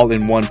it's all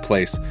in one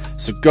place.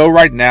 So go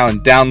right now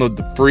and download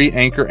the free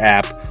Anchor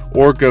app,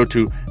 or go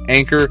to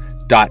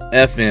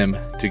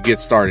anchor.fm to get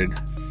started.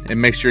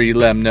 And make sure you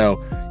let them know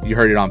you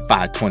heard it on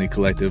 520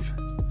 Collective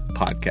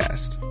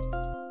Podcast.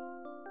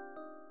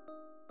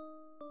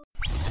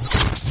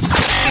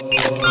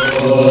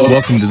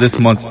 Welcome to this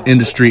month's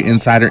Industry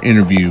Insider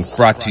interview,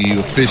 brought to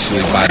you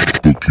officially by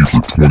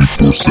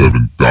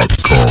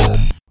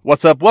Bookkeeper247.com.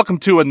 What's up? Welcome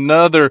to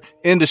another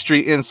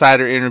Industry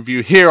Insider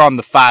interview here on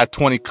the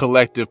 520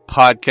 Collective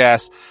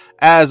podcast.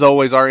 As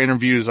always, our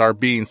interviews are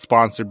being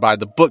sponsored by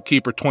the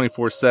Bookkeeper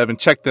 24/7.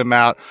 Check them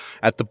out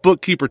at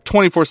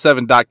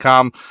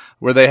thebookkeeper247.com,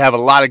 where they have a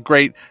lot of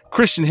great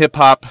Christian hip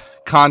hop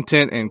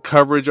content and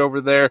coverage over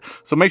there.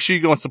 So make sure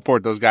you go and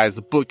support those guys,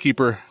 the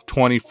Bookkeeper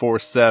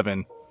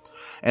 24/7.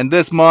 And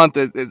this month,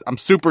 I'm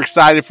super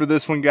excited for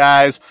this one,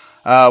 guys.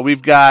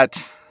 We've got,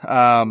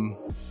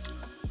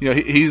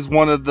 he's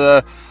one of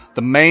the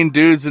main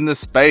dudes in this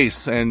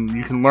space, and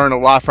you can learn a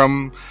lot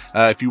from him.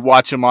 If you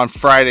watch him on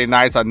Friday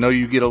nights, I know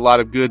you get a lot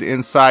of good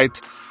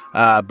insight.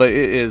 But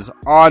it is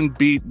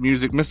OnBeat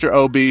Music, Mr.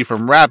 OB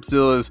from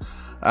Rapzilla's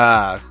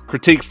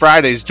Critique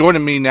Fridays,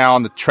 joining me now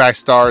on the Track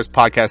Stars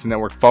Podcasting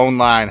Network phone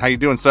line. How you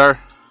doing, sir?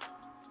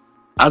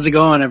 How's it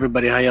going,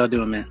 everybody? How y'all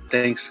doing, man?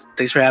 Thanks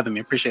for having me.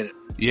 Appreciate it.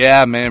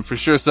 Yeah, man, for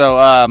sure.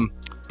 So,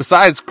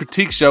 besides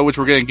Critique Show, which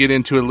we're going to get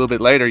into a little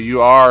bit later,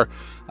 you are,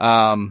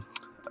 I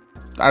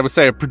would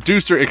say, a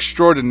producer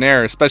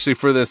extraordinaire, especially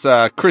for this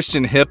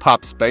Christian hip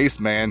hop space,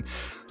 man.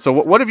 So,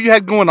 what have you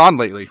had going on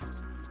lately?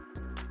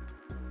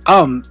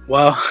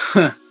 Well,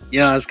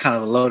 it's kind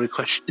of a loaded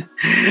question.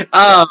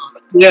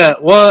 Yeah,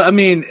 well, I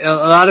mean, a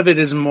lot of it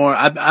is more.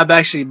 I've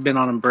actually been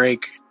on a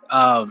break,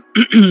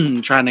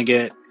 trying to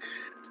get.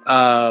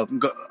 I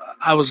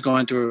was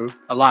going through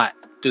a lot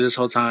through this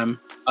whole time.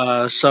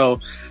 So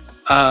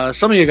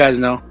some of you guys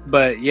know,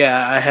 but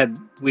yeah,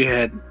 me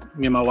and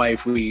my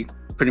wife, we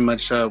pretty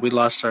much, we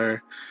lost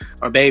our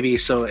baby.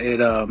 So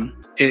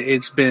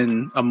it's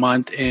been a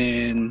month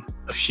and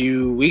a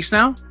few weeks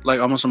now,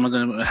 like almost a month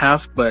and a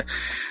half, but,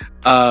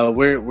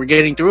 we're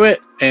getting through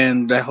it.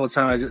 And this whole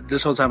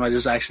time I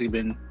just actually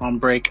been on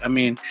break. I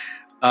mean,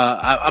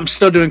 I'm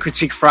still doing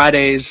Critique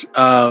Fridays,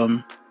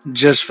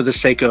 just for the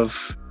sake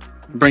of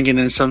bringing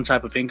in some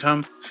type of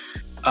income.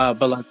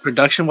 But like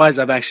production wise,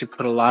 I've actually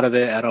put a lot of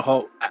it at a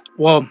halt.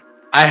 Well,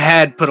 I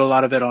had put a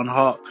lot of it on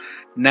halt.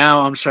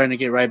 Now I'm starting to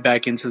get right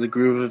back into the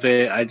groove of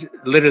it. I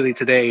literally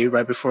today,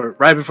 right before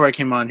I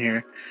came on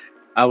here,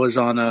 I was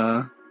on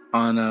a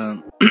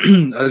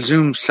a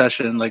Zoom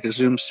session, like a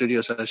Zoom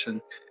studio session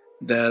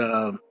that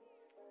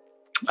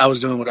I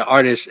was doing with an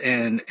artist,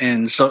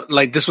 and so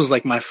like this was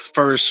like my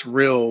first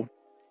real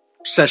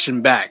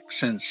session back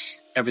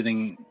since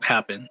everything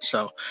happened.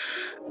 So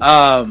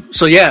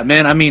yeah,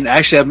 man, I mean,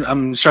 actually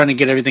I'm starting to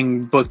get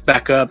everything booked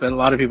back up, and a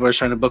lot of people are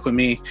trying to book with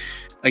me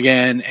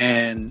again,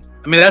 and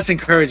I mean, that's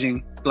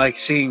encouraging, like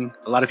seeing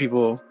a lot of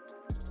people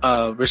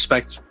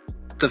respect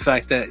the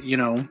fact that,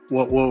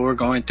 what we're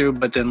going through,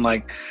 but then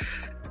like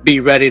be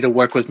ready to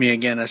work with me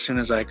again as soon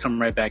as I come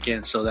right back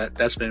in. So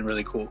that's been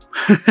really cool.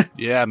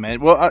 Yeah, man.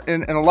 Well,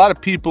 and a lot of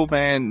people,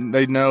 man,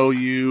 they know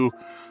you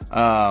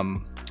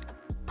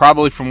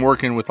probably from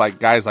working with like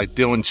guys like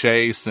Dylan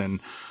Chase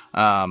and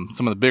some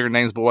of the bigger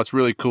names, but what's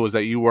really cool is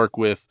that you work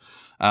with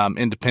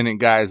independent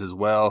guys as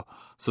well.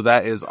 So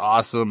that is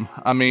awesome.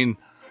 I mean,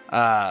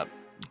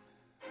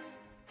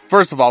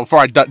 first of all, before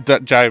I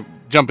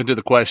jump into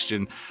the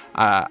question,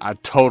 I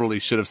totally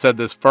should have said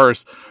this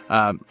first.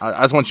 I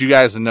just want you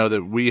guys to know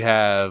that we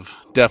have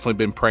definitely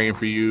been praying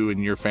for you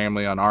and your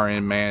family on our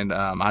end, man.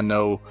 I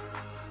know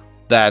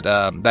that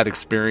that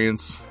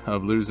experience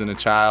of losing a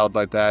child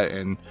like that,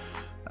 and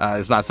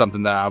it's not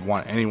something that I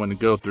want anyone to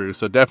go through.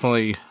 So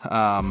definitely,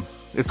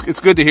 it's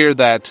good to hear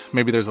that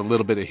maybe there's a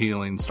little bit of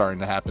healing starting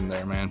to happen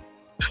there, man.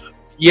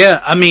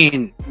 Yeah, I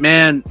mean,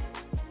 man,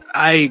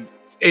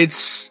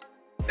 it's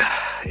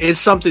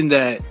something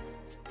that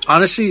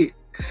honestly,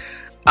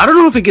 I don't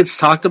know if it gets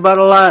talked about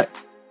a lot.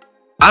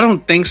 I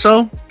don't think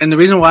so. And the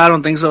reason why I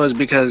don't think so is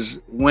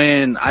because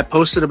when I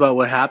posted about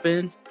what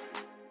happened,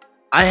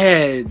 I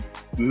had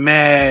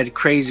mad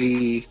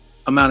crazy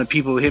amount of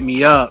people hit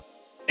me up,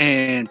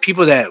 and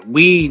people that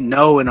we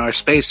know in our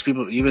space,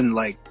 people even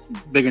like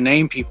bigger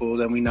name people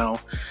that we know,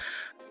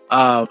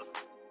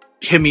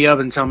 hit me up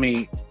and tell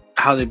me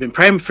how they've been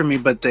praying for me,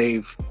 but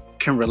they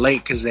can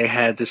relate because they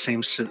had the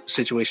same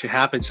situation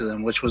happen to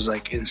them, which was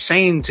like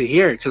insane to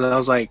hear, because I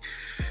was like,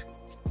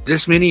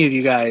 this many of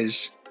you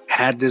guys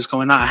had this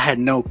going on. I had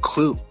no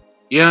clue.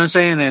 You know what I'm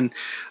saying?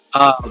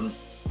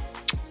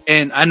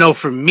 And I know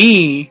for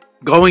me,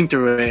 going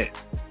through it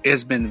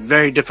has been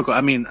very difficult.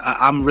 I mean,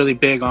 I'm really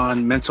big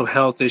on mental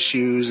health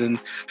issues and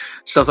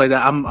stuff like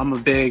that. I'm a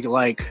big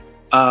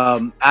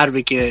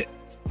advocate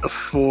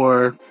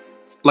for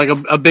like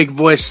a big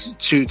voice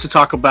to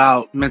talk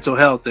about mental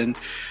health and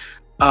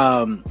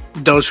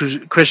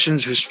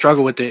Christians who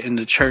struggle with it in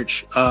the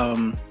church.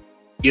 I'm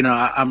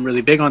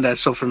really big on that.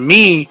 So for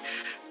me,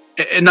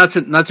 and not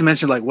to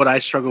mention like what I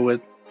struggle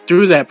with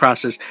through that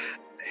process,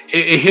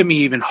 it hit me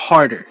even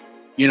harder,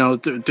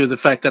 through the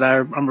fact that I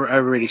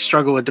already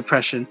struggle with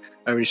depression.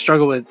 I already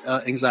struggle with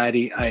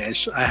anxiety. I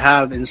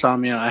have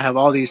insomnia. I have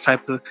all these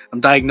I'm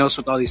diagnosed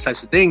with all these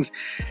types of things.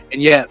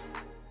 And yet,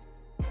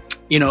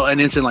 an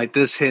incident like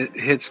this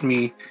hits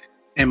me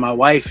and my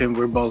wife, and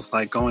we're both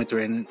like going through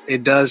it, and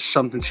it does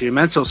something to your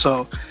mental.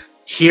 So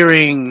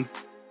hearing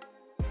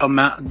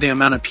the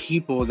amount of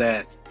people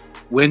that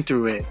went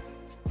through it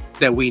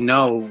that we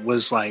know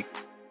was like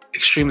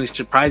extremely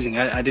surprising.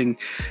 I didn't,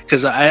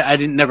 because I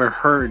didn't never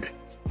heard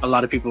a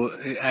lot of people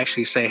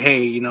actually say,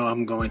 hey, you know,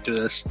 I'm going through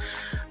this.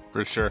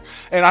 For sure.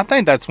 And I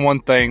think that's one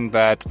thing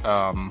that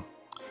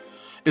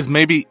is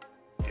maybe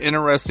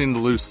interesting to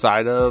lose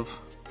sight of,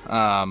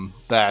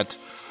 that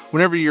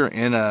whenever you're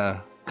in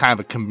a kind of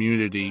a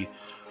community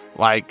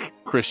like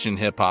Christian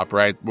hip hop,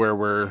 right,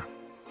 where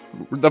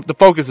the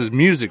focus is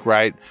music,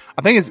 right,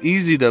 I think it's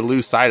easy to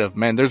lose sight of,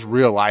 man, there's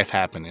real life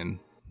happening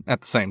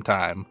at the same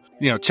time.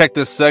 You know, check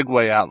this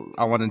segue out.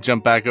 I want to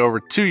jump back over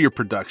to your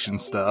production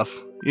stuff.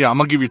 Yeah, I'm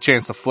gonna give you a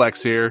chance to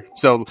flex here.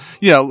 So,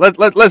 you know,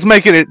 let's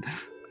make it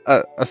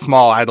a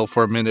small idol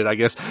for a minute, I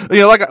guess.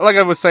 You know, like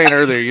I was saying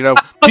earlier, you know,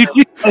 people...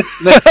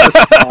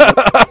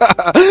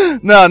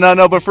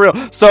 no, but for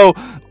real. So,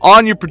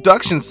 on your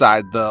production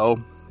side,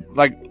 though,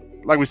 like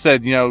we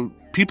said, you know,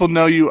 people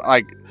know you,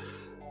 like,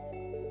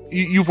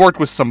 you've worked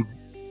with some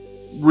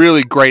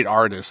really great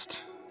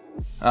artists.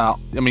 I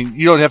mean,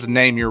 you don't have to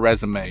name your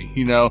resume,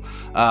 you know,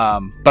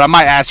 but I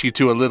might ask you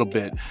to a little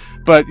bit.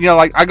 But, you know,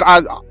 like,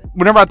 I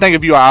whenever I think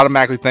of you, I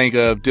automatically think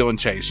of Dylan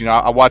Chase. You know,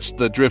 I watched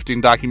the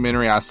Drifting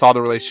documentary. I saw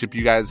the relationship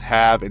you guys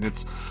have, and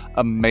it's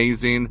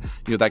amazing,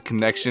 you know, that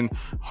connection.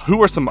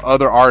 Who are some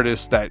other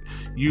artists that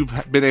you've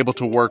been able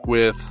to work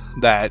with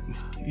that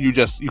you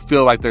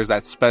feel like there's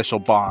that special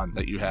bond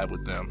that you have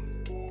with them?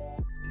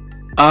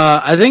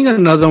 I think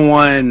another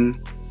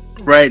one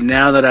right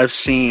now that I've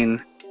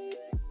seen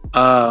is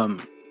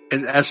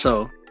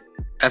Esso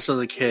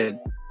the Kid.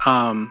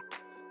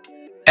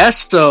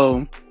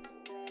 Esso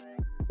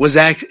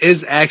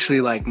is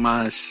actually like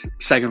my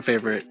second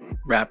favorite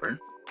rapper,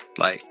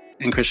 like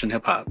in Christian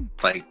hip hop,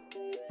 like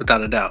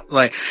without a doubt.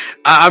 Like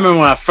I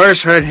remember when I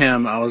first heard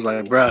him, I was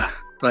like, bruh,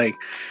 like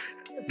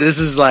this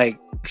is like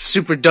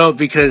super dope,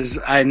 because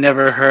I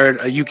never heard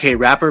a UK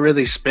rapper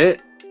really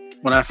spit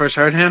when I first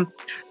heard him.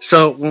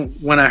 So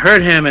when I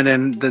heard him, and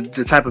then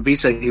the type of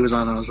beats that he was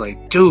on, I was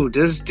like, dude,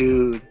 this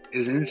dude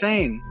is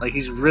insane. Like,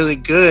 he's really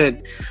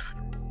good.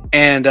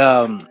 And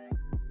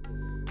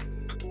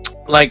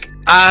like,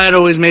 I had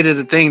always made it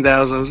a thing that I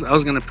was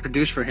going to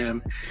produce for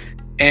him.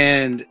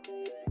 And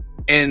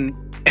I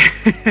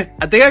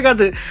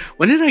think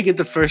when did I get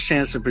the first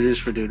chance to produce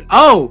for dude?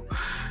 Oh,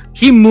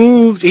 he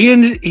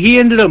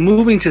ended up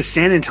moving to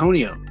San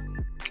Antonio,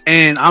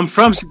 and I'm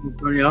from San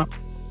Antonio.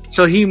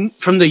 So he,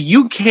 from the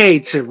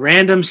UK to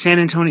random San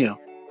Antonio.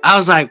 I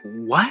was like,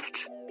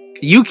 what?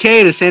 UK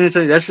to San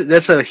Antonio?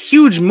 That's a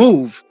huge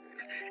move.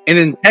 And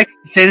in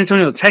San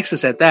Antonio,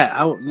 Texas at that,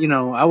 I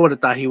would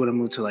have thought he would have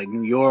moved to like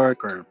New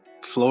York or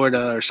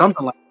Florida or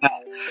something like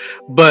that.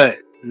 But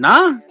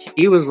nah,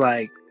 he was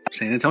like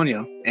San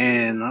Antonio.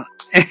 And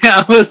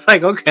I was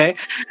like, okay.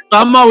 So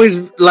I'm always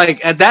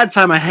like, at that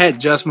time I had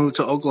just moved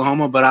to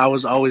Oklahoma, but I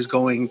was always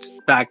going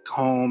back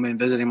home and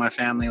visiting my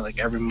family like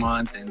every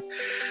month. And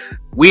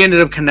we ended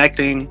up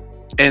connecting,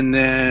 and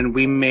then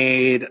we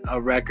made a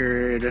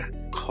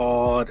record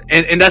called,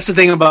 and that's the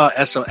thing about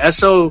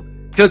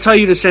Esso, he'll tell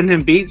you to send him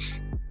beats,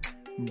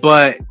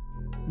 but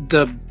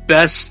the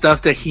best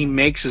stuff that he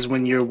makes is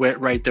when you're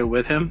right there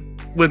with him.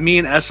 With me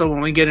and Esso,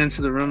 when we get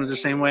into the room the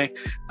same way,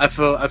 I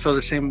feel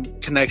the same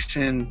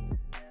connection,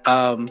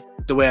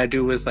 the way I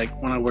do with like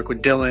when I work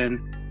with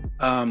Dylan.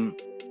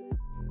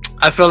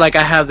 I feel like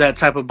I have that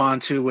type of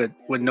bond too with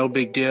No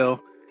Big Deal.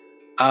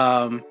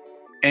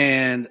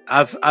 And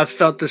I've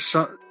felt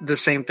the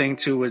same thing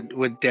too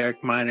with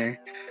Derek Minor.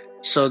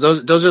 So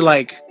those are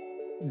like,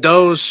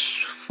 those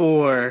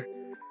four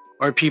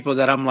are people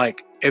that I'm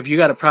like, if you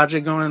got a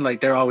project going, like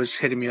they're always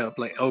hitting me up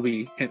like,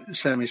 Obi,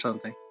 send me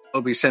something.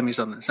 Obi, send me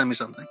something. You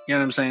know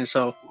what I'm saying?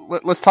 So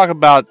let's talk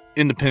about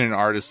independent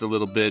artists a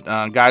little bit,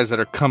 guys that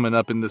are coming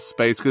up in this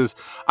space, because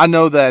I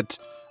know that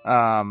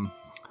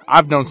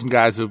I've known some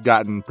guys who've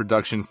gotten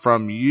production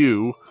from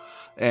you.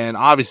 And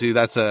obviously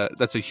that's a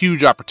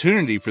huge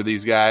opportunity for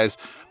these guys,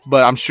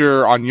 but I'm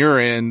sure on your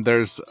end,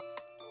 there's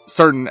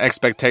certain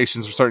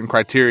expectations or certain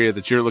criteria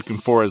that you're looking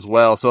for as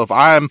well. So if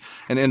I'm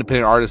an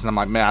independent artist and I'm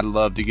like, man, I'd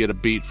love to get a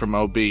beat from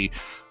OB,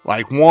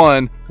 like,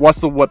 one,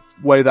 what's the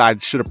way that I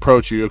should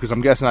approach you? Because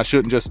I'm guessing I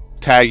shouldn't just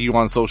tag you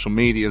on social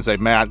media and say,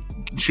 man,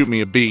 shoot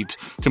me a beat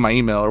to my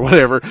email or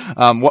whatever.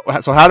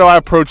 So how do I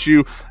approach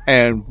you,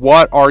 and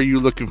what are you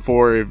looking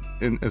for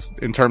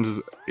in terms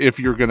of if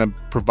you're going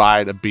to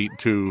provide a beat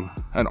to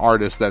an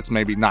artist that's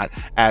maybe not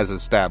as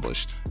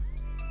established?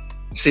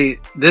 See,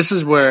 this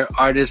is where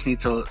artists need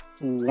to,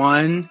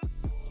 one,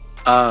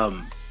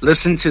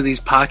 listen to these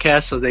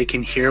podcasts so they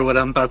can hear what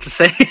I'm about to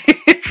say.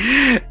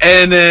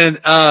 And then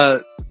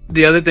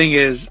the other thing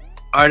is,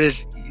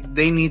 artists,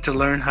 they need to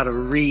learn how to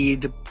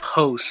read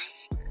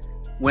posts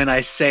when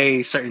I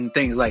say certain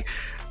things. Like,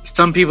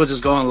 some people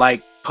just go and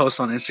like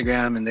posts on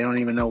Instagram and they don't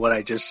even know what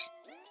I just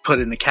put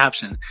in the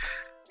caption.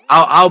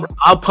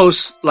 I'll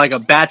post like a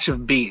batch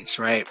of beats,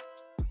 right?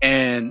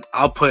 And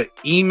I'll put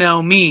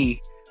email me.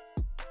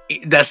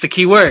 That's the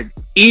key word.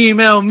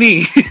 email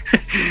me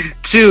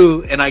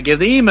to, and I give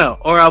the email,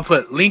 or I'll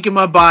put link in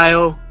my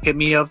bio, hit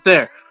me up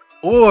there.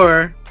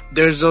 Or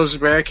there's those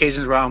rare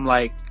occasions where I'm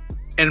like,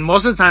 and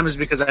most of the time it's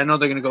because I know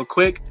they're going to go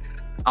quick.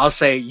 I'll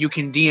say, you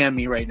can DM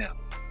me right now.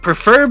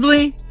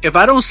 Preferably, if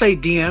I don't say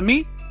DM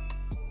me,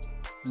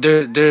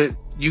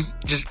 you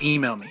just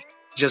email me.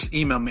 Just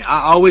email me.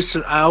 I always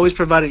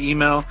provide an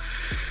email.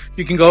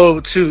 You can go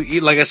to,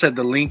 like I said,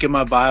 the link in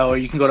my bio, or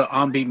you can go to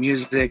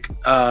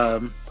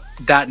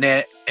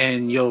onbeatmusic.net,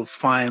 and you'll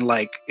find,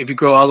 like, if you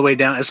go all the way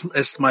down,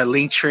 it's my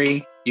link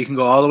tree. You can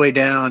go all the way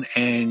down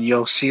and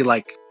you'll see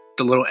like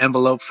the little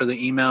envelope for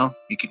the email.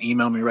 You can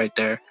email me right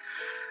there.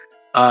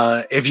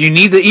 If you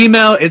need the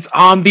email, it's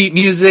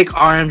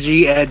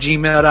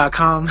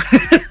onbeatmusicrmg@gmail.com.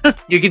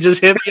 You can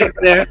just hit me up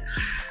there.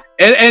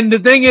 And the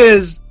thing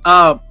is,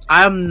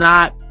 I'm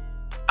not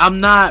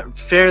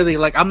fairly,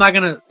 like, I'm not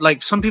gonna,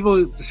 like, some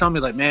people tell me,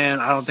 like, man,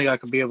 I don't think I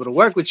could be able to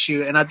work with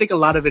you. And I think a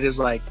lot of it is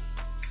like,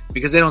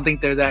 because they don't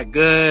think they're that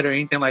good or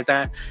anything like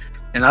that.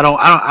 And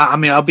I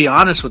mean, I'll be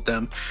honest with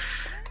them,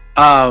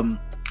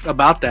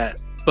 about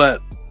that.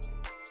 But,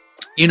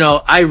 you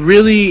know, I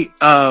really,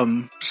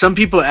 some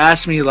people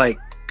ask me, like,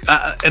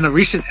 in a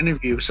recent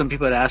interview, some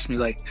people had asked me,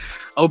 like,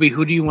 Obi,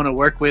 who do you want to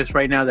work with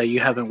right now that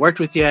you haven't worked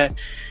with yet?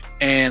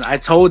 And I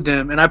told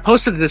them, and I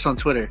posted this on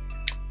Twitter,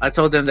 I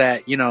told them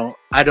that, you know,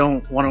 I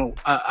don't want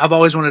to, I've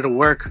always wanted to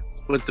work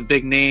with the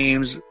big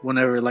names.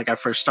 Whenever, like, I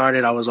first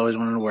started, I was always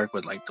wanting to work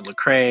with, like, the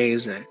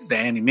Lecrae's, the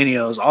Andy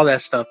Minios, all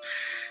that stuff.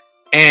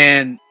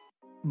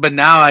 But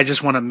now I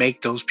just want to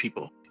make those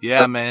people.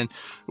 Yeah, man.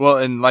 Well,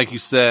 and like you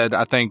said,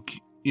 I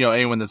think, you know,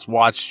 anyone that's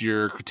watched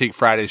your Critique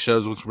Friday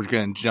shows, which we're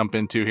going to jump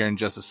into here in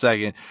just a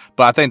second,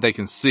 but I think they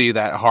can see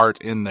that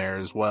heart in there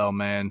as well,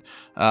 man.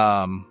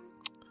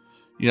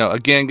 You know,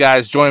 again,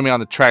 guys, join me on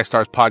the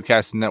Trackstars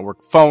Podcasting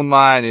Network phone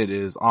line. It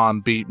is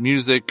OnBeat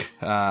Music,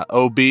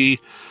 OB.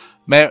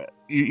 Man,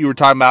 you were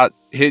talking about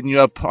hitting you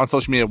up on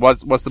social media.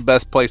 What's the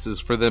best places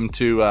for them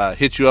to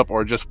hit you up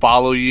or just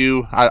follow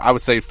you? I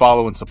would say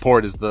follow and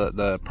support is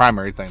the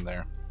primary thing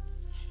there.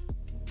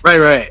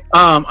 Right.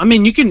 I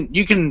mean,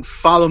 you can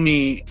follow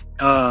me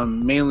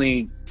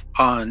mainly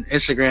on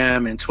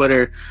Instagram and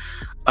Twitter.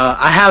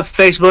 I have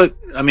Facebook.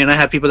 I mean, I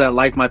have people that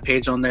like my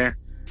page on there.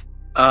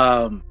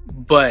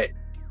 But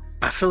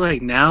I feel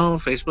like now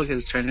Facebook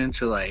has turned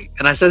into, like,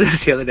 and I said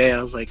this the other day,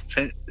 I was like,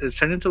 it's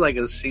turned into like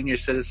a senior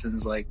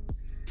citizens, like,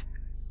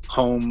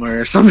 home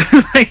or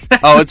something like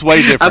that. Oh, it's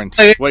way different.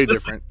 Way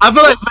different. I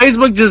feel like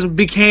Facebook just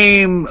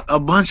became a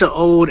bunch of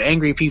old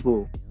angry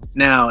people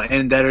now,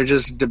 and that are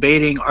just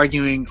debating,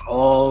 arguing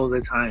all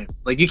the time.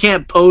 Like, you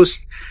can't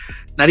post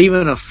not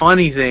even a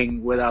funny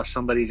thing without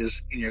somebody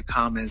just in your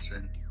comments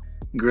and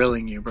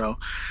grilling you, bro.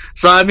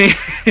 So I mean,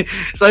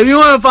 so if you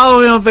want to follow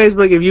me on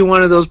Facebook, if you're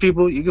one of those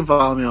people, you can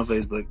follow me on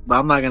Facebook, but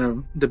I'm not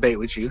gonna debate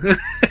with you.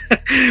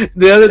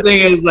 The other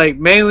thing is, like,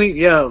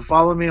 mainly,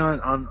 follow me on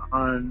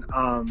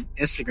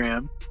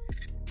Instagram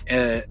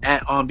at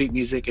OnBeat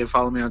Music, and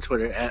follow me on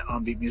Twitter at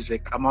OnBeat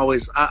Music.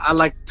 I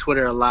like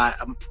Twitter a lot.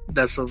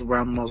 That's where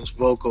I'm most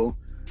vocal.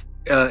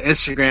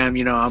 Instagram,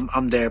 you know,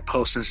 I'm there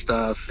posting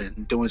stuff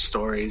and doing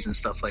stories and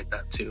stuff like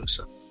that too.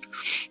 So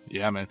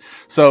yeah, man.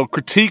 So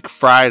Critique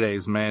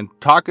Fridays, man.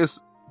 Talk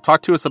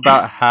to us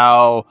about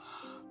how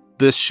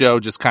this show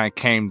just kind of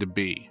came to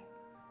be.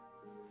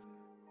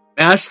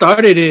 And I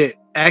started it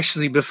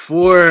actually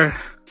before.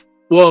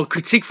 Well,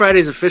 Critique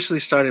Fridays officially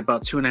started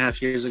about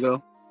 2.5 years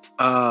ago.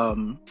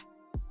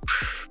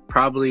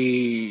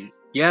 Probably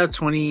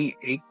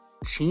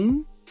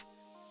 2018.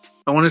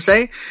 I want to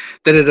say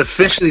that it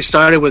officially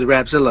started with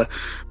Rapzilla,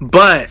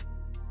 but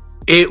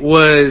it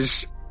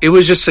was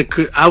just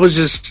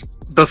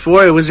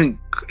before it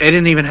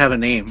didn't even have a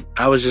name.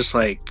 I was just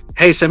like,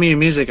 hey, send me your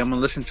music, I'm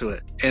gonna listen to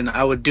it. And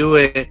I would do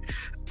it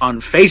on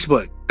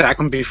Facebook back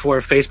before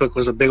Facebook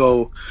was a big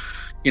old,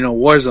 you know,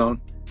 war zone.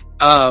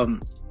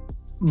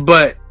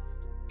 But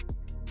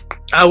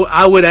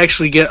I would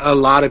actually get a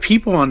lot of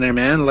people on there,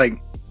 man. Like,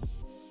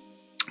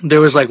 there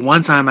was like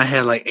one time I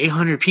had like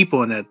 800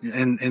 people in a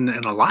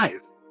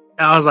live.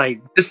 And I was like,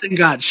 this thing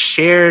got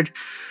shared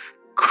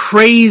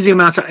crazy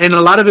amounts of, and a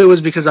lot of it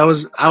was because I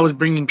was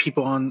bringing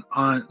people on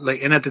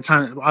like, and at the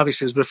time,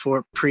 obviously it was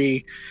before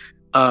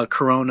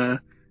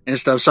Corona and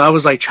stuff. So I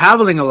was like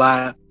traveling a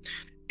lot,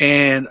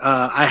 and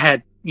I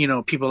had, you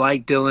know, people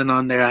like Dylan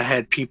on there. I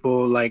had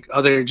people like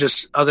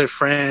other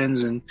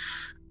friends and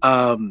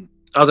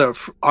other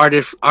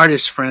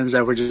artist friends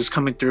that were just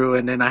coming through.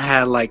 And then I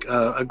had like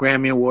a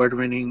Grammy Award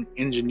winning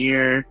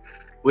engineer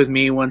with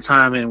me one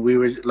time, and we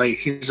were like,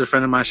 he's a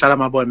friend of mine. Shout out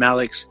my boy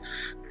Malix.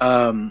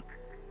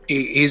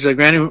 He's a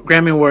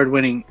Grammy Award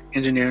winning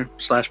engineer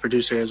 /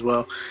 producer as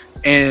well.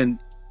 And,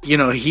 you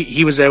know,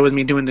 he was there with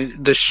me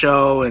doing the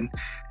show, and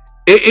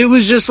it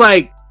was just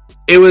like,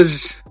 it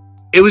was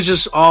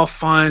just all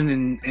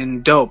fun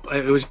and dope.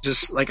 It was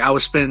just like, I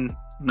would spend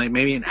like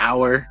maybe an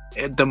hour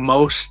at the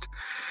most.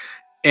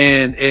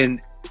 And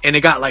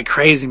it got like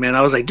crazy, man.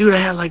 I was like, dude, I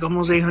had like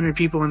almost 800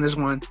 people in this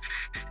one.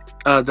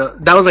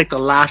 That was like the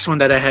last one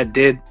that I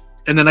did.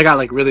 And then I got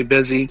like really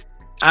busy.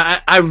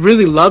 I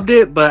really loved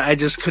it, but I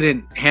just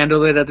couldn't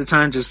handle it at the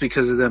time just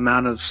because of the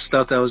amount of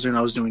stuff that I was doing.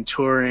 I was doing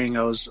touring.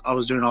 I was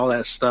doing all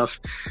that stuff.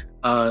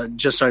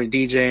 Just started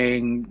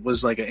DJing,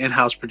 was like an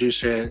in-house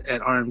producer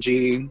at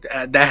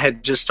RMG. That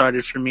had just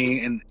started for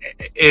me.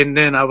 And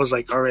then I was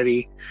like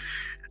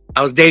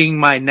I was dating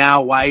my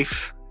now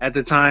wife at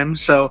the time.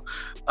 So,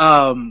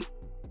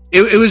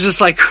 it was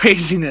just like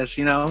craziness,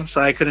 you know,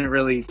 so I couldn't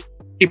really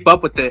keep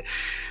up with it.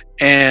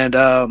 And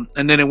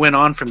then it went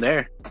on from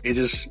there. It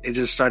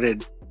just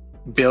started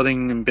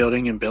building and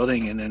building and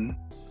building. And then.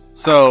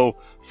 So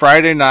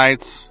Friday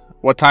nights,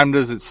 what time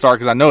does it start?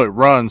 Cause I know it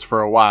runs for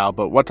a while,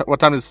 but what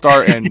time does it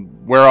start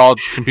and where all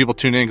can people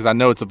tune in? Cause I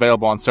know it's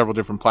available on several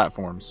different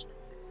platforms.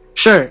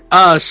 Sure.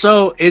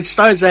 So it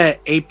starts at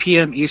 8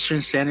 PM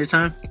Eastern Standard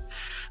Time.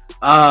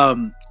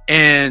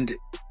 And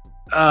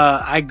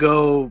I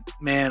go,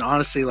 man,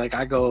 honestly, like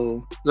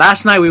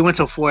last night we went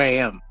till 4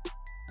 AM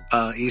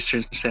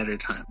Eastern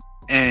Standard Time.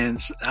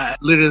 And I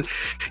literally,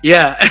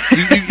 yeah.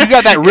 you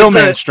got that real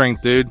man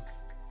strength, dude.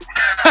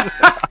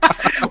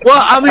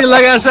 Well, I mean,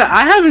 like I said,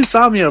 I have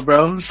insomnia,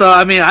 bro. So,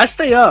 I mean, I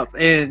stay up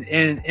and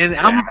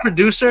I'm a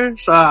producer.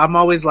 So I'm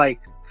always like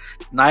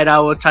night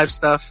owl type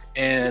stuff.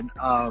 And,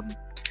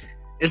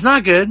 it's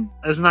not good.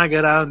 It's not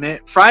good, I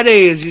admit.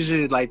 Friday is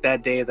usually like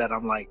that day that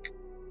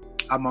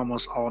I'm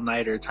almost all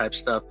nighter type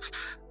stuff.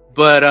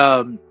 But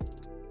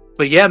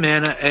yeah,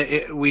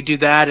 man, we do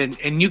that,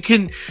 and you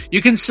can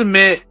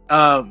submit.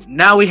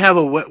 Now we have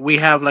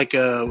like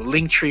a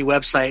Linktree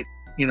website,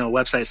 you know,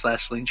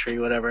 website/Linktree,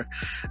 whatever.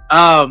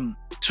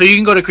 So you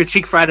can go to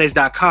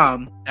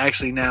critiquefridays.com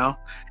actually now,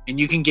 and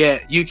you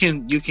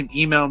can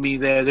email me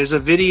there. There's a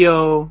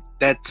video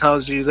that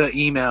tells you the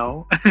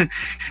email, and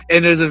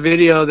there's a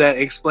video that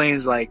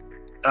explains like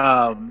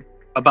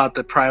about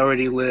the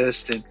priority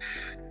list, and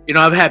you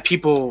know, I've had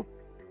people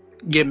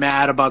get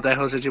mad about that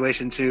whole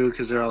situation too,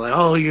 because they're all like,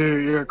 "Oh,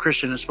 you're a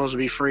Christian; it's supposed to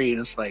be free," and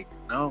it's like,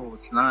 no,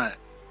 it's not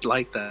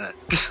like that.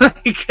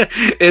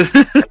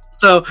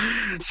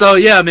 So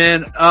yeah,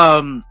 man.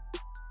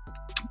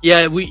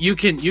 Yeah, you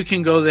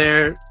can go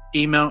there.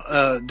 Email.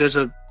 There's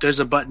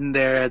a button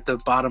there at the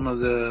bottom of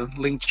the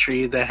link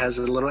tree that has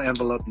a little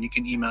envelope, and you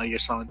can email your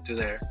song through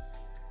there.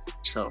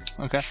 So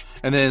okay,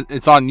 and then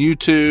it's on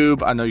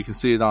YouTube. I know you can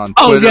see it on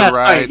Twitter,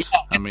 right? Yeah.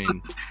 I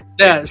mean,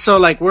 yeah. So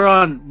like, we're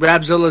on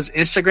Rapzilla's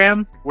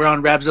Instagram, we're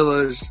on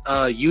Rapzilla's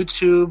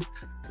YouTube,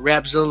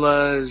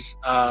 Rapzilla's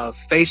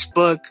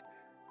Facebook,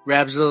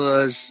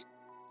 Rapzilla's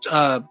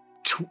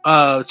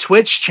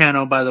Twitch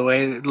channel. By the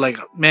way, like,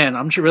 man,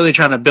 I'm really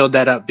trying to build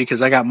that up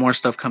because I got more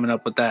stuff coming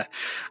up with that.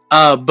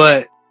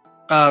 But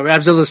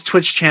Rapzilla's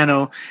Twitch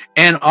channel,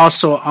 and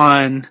also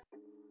on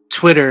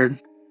Twitter.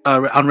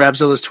 On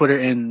Rapzilla's Twitter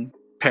and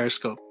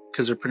Periscope,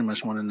 because they're pretty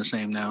much one and the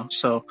same now.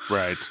 So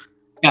right,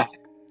 yeah,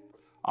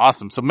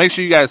 awesome. So make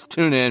sure you guys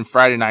tune in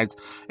Friday nights,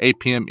 8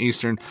 PM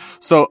Eastern.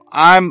 So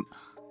I'm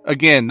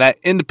again that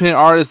independent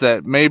artist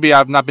that maybe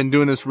I've not been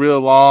doing this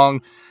real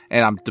long,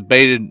 and I'm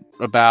debated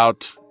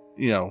about,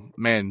 you know,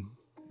 man,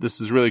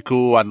 this is really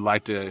cool. I'd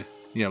like to,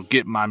 you know,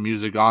 get my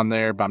music on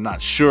there, but I'm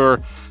not sure.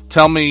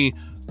 Tell me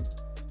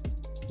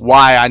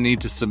why I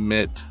need to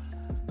submit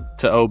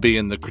to OB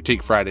in the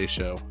Critique Friday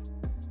show.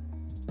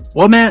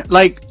 Well, man,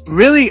 like,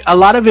 really, a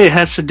lot of it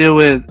has to do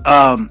with,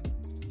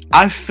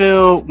 I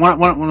feel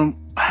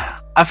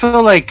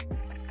like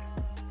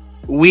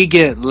we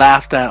get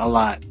laughed at a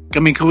lot. I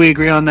mean, can we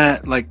agree on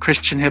that? Like,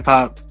 Christian hip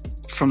hop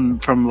from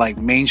like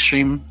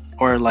mainstream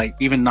or like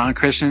even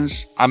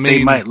non-Christians, I mean,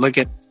 they might look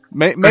at,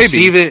 maybe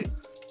perceive it.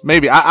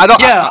 Maybe I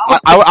don't. Yeah,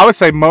 I would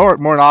say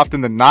more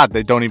often than not,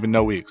 they don't even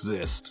know we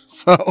exist.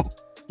 So,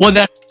 well,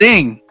 that's the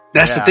thing.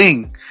 That's the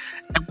thing.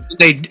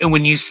 And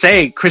when you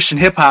say Christian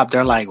hip hop,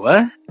 they're like,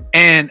 what?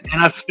 And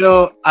I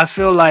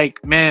feel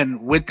like,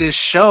 man, with this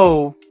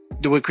show,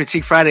 with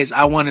Critique Fridays,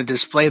 I want to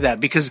display that,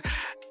 because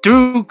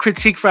through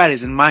Critique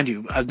Fridays, and mind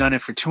you, I've done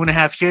it for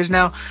 2.5 years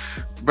now,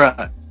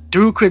 bruh,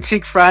 through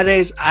Critique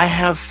Fridays, I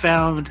have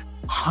found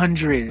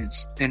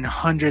hundreds and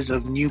hundreds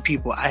of new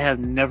people I have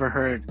never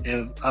heard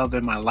of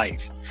in my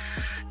life.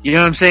 You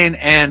know what I'm saying?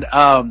 And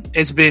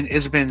it's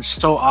been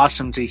so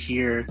awesome to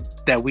hear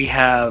that we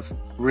have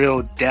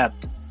real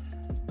depth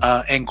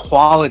and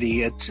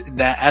quality at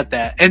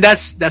that. And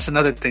that's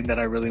another thing that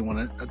I really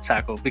want to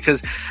tackle,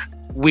 because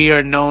we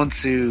are known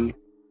to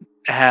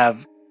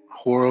have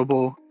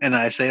horrible, and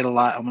I say it a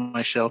lot on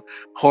my show,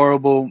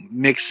 horrible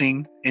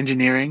mixing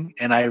engineering,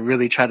 and I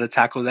really try to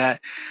tackle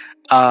that.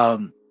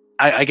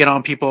 I get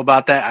on people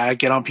about that. I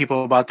get on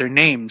people about their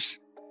names.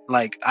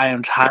 Like, I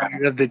am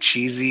tired of the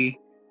cheesy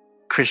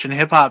Christian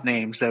hip hop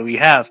names that we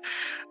have.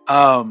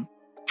 I'm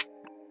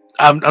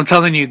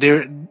telling you,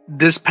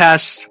 this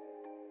past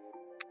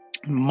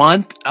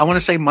month, I want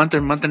to say month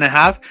or month and a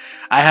half,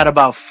 I had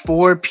about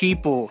 4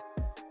 to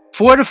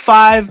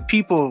 5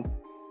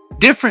 people,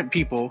 different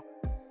people,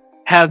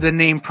 have the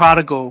name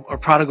Prodigal or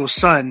Prodigal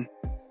Son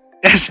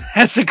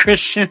as a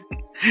Christian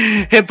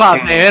hip hop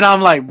name, and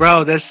I'm like,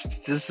 bro,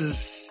 this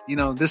is, you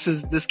know,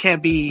 this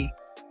can't be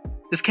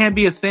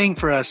a thing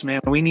for us,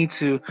 man. We need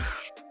to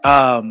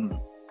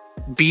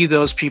be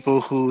those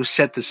people who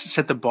set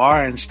the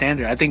bar and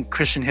standard. I think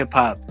Christian hip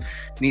hop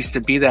needs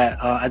to be that.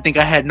 I think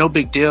I had No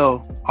Big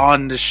Deal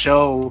on the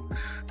show.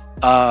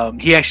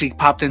 He actually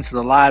popped into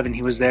the live and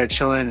he was there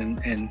chilling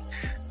and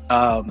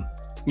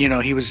you know,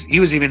 he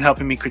was even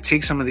helping me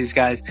critique some of these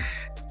guys.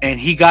 And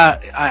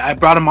I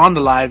brought him on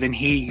the live and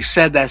he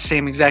said that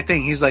same exact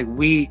thing. He's like,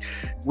 we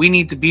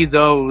need to be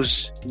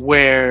those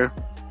where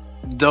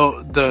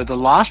the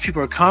lost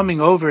people are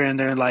coming over and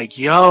they're like,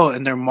 yo,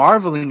 and they're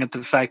marveling at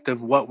the fact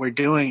of what we're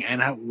doing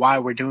and why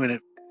we're doing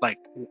it, like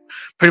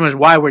pretty much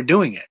why we're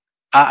doing it.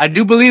 I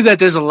do believe that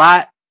there's a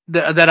lot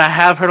that I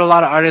have heard a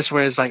lot of artists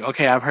where it's like,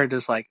 okay, I've heard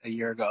this like a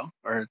year ago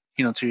or,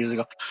 you know, 2 years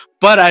ago.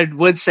 But I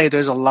would say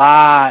there's a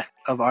lot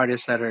of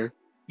artists that are,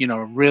 you know,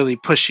 really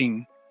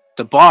pushing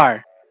the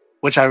bar,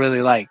 which I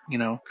really like, you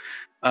know.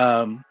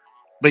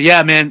 But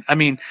yeah, man, I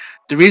mean,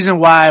 the reason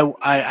why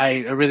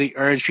I really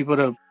urge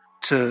people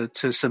to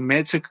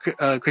submit to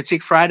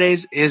Critique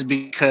Fridays is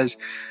because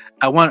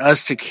I want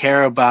us to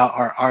care about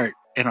our art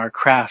and our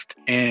craft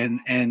and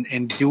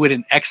do it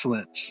in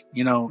excellence.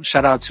 You know,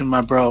 shout out to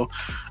my bro,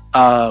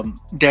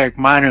 Derek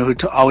Miner, who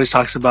always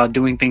talks about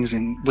doing things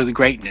with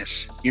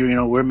greatness. You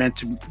know, we're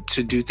meant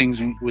to do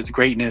things with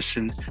greatness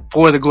and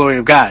for the glory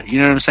of God. You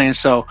know what I'm saying?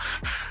 So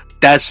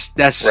that's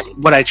right.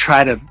 What I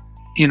try to,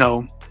 you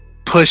know,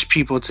 push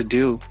people to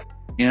do.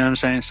 You know what I'm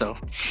saying? So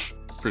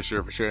for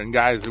sure. And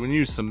guys, when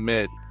you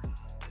submit,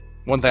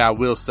 one thing I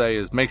will say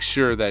is make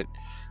sure that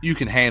you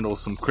can handle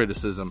some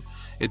criticism.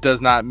 It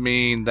does not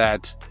mean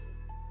that,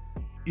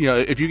 you know,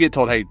 if you get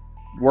told, hey,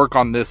 work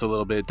on this a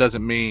little bit, it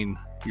doesn't mean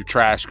you're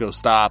trash, go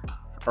stop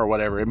or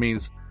whatever. It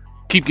means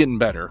keep getting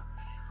better,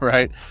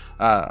 right?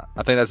 I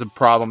think that's a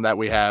problem that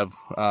we have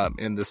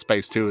in this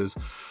space too, is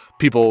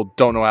people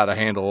don't know how to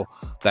handle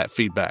that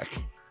feedback.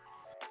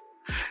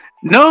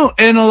 No,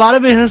 and a lot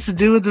of it has to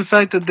do with the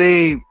fact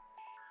that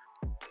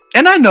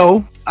and I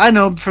know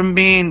from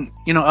being,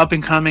 you know, up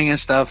and coming and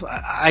stuff,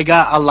 I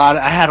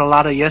had a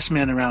lot of yes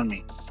men around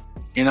me,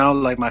 you know,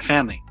 like my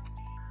family.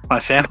 My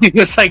family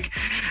was like,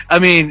 I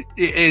mean,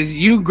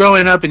 you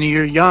growing up and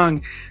you're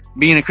young,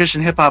 being a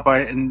Christian hip hop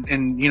art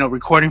and, you know,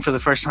 recording for the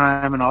first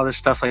time and all this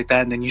stuff like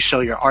that. And then you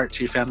show your art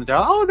to your family. They're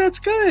like, oh, that's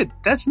good.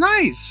 That's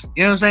nice.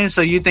 You know what I'm saying?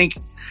 So you think,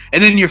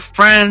 and then your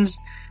friends,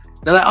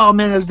 they're like, oh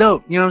man, that's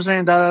dope. You know what I'm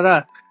saying? Da, da,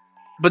 da.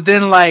 But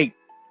then like,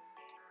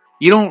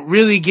 you don't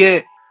really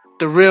get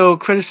the real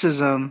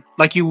criticism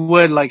like you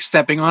would like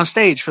stepping on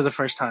stage for the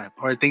first time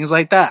or things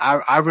like that.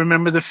 I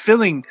remember the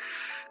feeling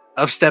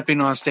of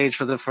stepping on stage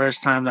for the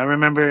first time. I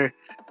remember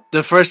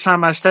the first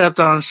time I stepped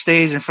on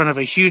stage in front of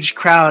a huge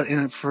crowd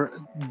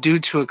due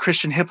to a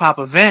Christian hip hop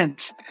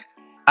event.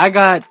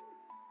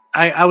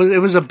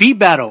 It was a beat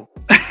battle.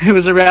 It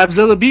was a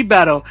Rapzilla beat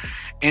battle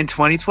in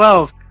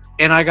 2012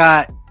 and I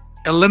got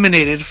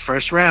eliminated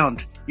first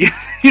round.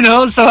 You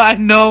know, so I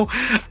know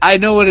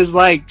what it's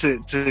like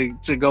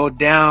to go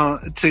down,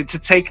 to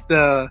take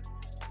the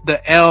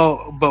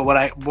L, but what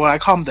I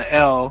call them the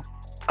L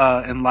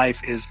in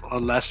life is a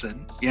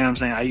lesson. You know what I'm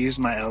saying? I use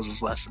my L's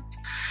as lessons.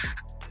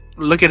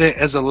 Look at it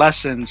as a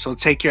lesson. So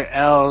take your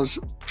L's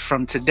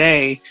from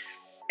today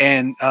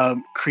and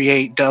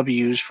create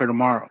W's for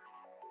tomorrow.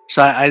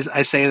 So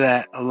I say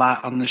that a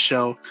lot on the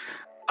show.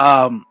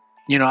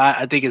 You know,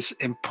 I think it's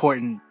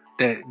important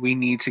that we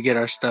need to get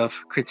our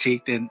stuff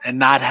critiqued and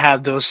not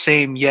have those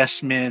same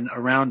yes men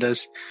around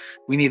us.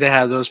 We need to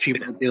have those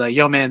people be like,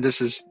 yo man,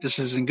 this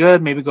isn't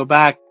good. Maybe go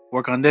back,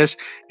 work on this,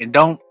 and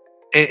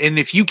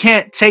if you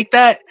can't take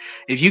that,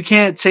 if you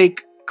can't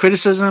take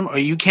criticism, or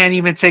you can't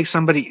even take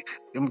somebody,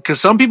 because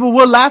some people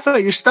will laugh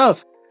at your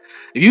stuff.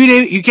 If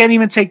you can't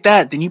even take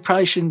that, then you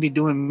probably shouldn't be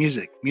doing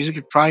music. Music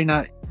is probably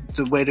not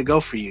the way to go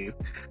for you. You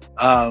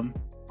know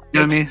what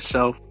I mean?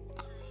 So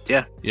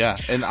yeah.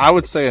 And I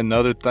would say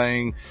another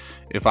thing,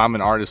 if I'm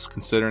an artist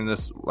considering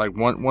this, like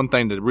one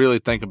thing to really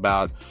think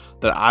about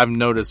that I've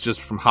noticed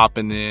just from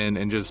hopping in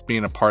and just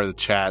being a part of the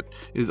chat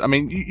is, I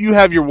mean, you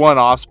have your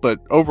one-offs, but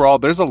overall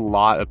there's a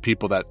lot of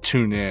people that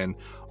tune in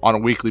on a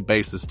weekly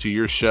basis to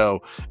your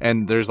show.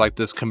 And there's like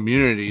this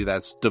community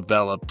that's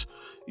developed,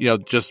 you know,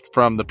 just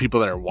from the people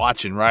that are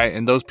watching, right?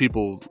 And those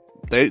people,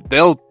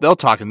 they'll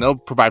talk and they'll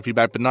provide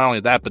feedback, but not only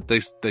that, but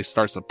they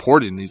start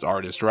supporting these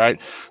artists, right?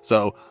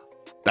 So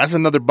that's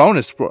another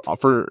bonus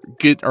or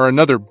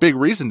another big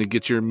reason to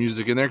get your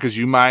music in there, because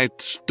you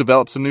might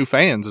develop some new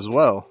fans as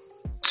well.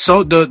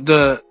 So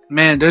the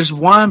man, there's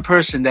one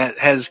person that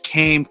has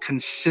came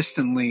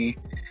consistently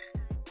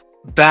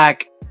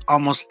back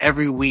almost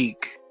every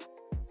week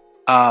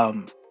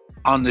on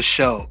the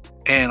show,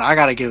 and I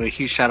gotta give a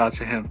huge shout out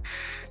to him.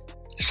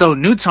 So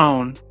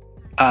Newtone,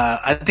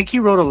 I think he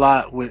wrote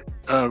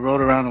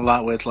around a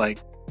lot with like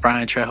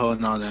Brian Trejo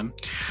and all them.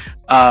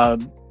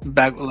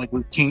 Back like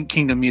with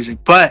Kingdom Music,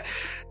 but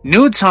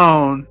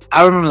Newtone,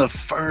 I remember the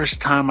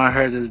first time I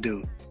heard this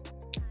dude,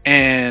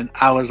 and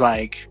I was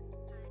like,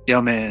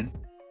 "Yo, man,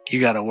 you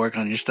got to work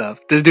on your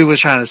stuff." This dude was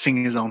trying to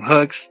sing his own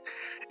hooks.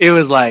 It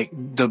was like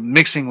the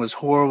mixing was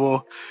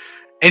horrible,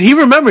 and he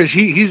remembers.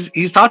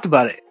 He's talked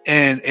about it,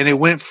 and it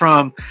went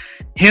from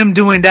him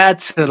doing that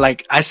to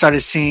like I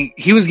started seeing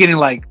he was getting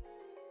like,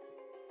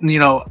 you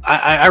know,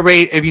 I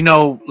rate, if you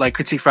know, like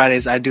Critique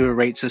Fridays, I do a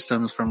rate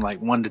systems from like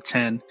 1 to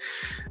 10,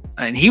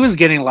 and he was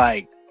getting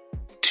like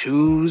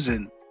 2s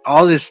and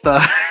all this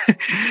stuff.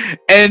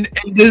 and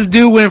this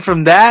dude went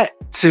from that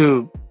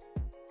to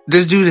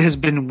this dude has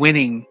been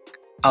winning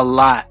a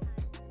lot.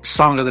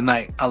 Song of the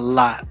night a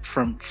lot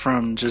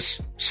from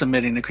just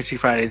submitting to Critique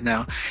Fridays.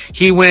 Now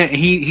he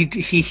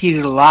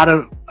heeded a lot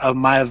of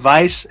my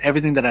advice,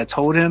 everything that I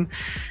told him,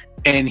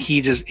 and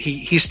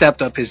he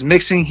stepped up his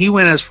mixing. He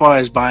went as far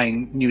as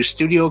buying new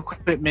studio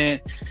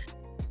equipment,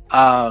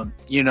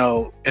 you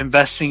know,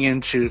 investing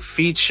into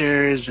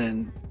features,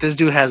 and this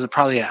dude has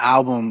probably an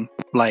album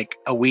like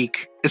a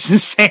week. It's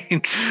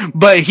insane.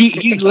 But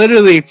he's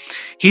literally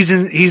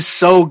he's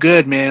so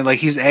good, man. Like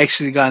he's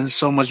actually gotten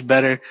so much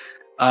better.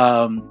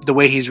 The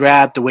way he's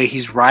rapped, the way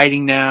he's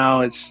writing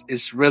now,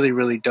 it's really,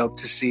 really dope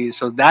to see.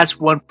 So that's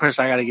one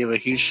person I got to give a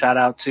huge shout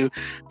out to,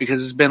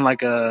 because it's been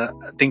like I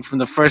think from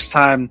the first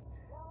time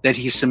that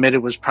he submitted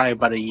was probably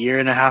about 1.5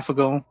 years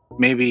ago,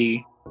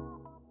 maybe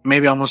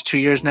almost 2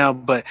 years now.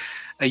 But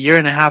 1.5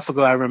 years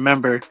ago, I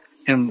remember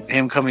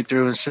him coming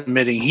through and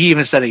submitting. He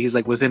even said it. He's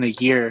like, within a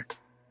year,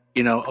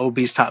 you know,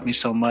 OB's taught me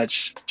so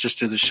much just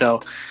through the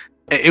show.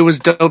 It was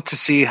dope to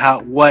see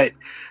what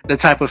the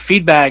type of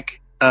feedback.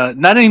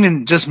 Not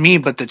even just me,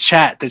 but the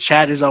chat. The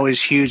chat is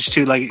always huge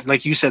too.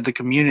 Like you said, the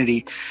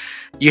community.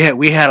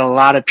 We had a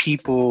lot of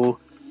people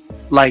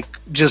like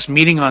just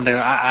meeting on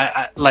there.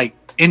 I like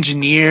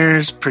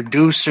engineers,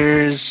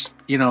 producers,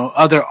 you know,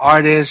 other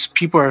artists.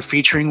 People are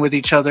featuring with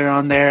each other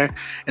on there,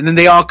 and then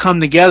they all come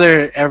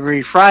together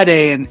every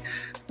Friday, and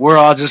we're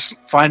all just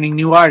finding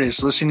new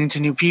artists, listening to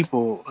new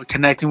people,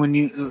 connecting with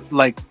new,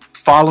 like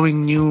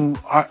following new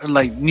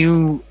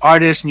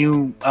artists,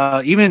 new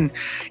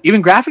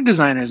even graphic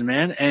designers,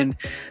 man. And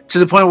to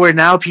the point where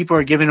now people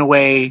are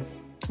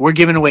we're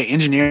giving away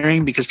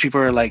engineering, because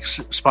people are like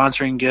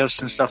sponsoring gifts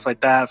and stuff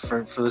like that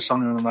for the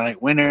Song of the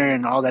Night winner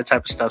and all that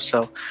type of stuff.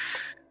 So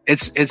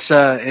it's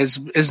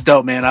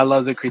dope, man. I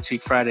love the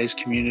Critique Fridays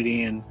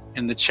community and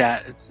in the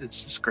chat. It's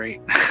just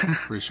great.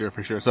 For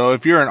sure. So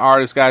if you're an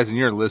artist, guys, and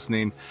you're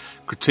listening,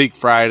 Critique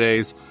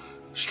Fridays,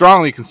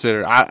 strongly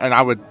consider, and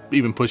I would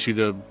even push you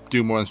to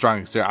do more than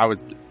strongly consider. I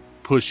would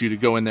push you to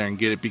go in there and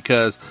get it,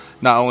 because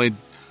not only,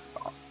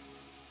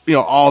 you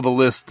know, all the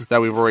list that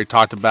we've already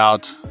talked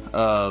about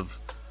of,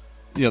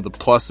 you know, the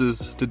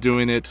pluses to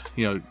doing it,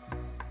 you know,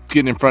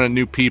 getting in front of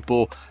new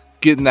people,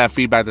 getting that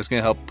feedback that's going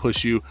to help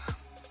push you.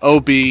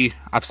 OB,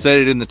 I've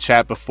said it in the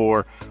chat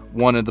before,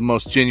 one of the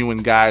most genuine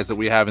guys that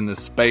we have in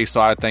this space.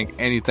 So I think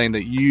anything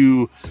that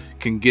you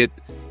can get,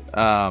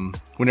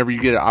 whenever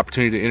you get an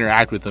opportunity to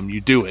interact with them,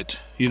 you do it,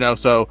 you know.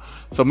 So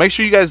make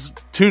sure you guys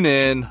tune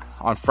in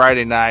on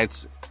Friday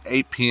nights,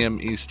 8 p.m.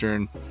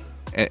 Eastern,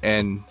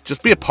 and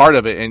just be a part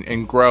of it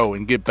and grow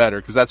and get better,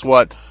 because that's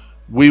what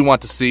we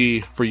want to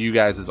see for you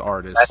guys as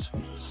artists.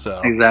 So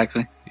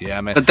exactly.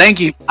 Yeah, man. But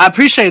thank you. I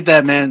appreciate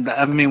that, man.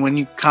 I mean, when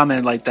you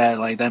comment like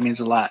that means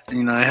a lot.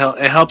 You know,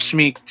 it helps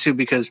me too,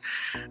 because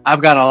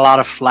I've got a lot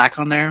of flack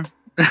on there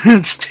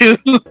too.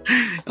 A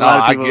lot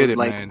of people, I get it,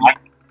 like, man.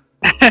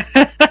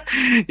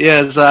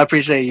 Yeah, so I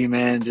appreciate you,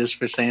 man, just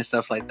for saying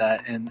stuff like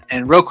that.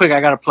 And real quick,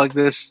 I gotta plug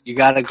this. You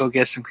gotta go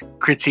get some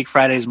Critique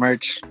Fridays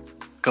merch.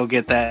 Go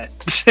get that.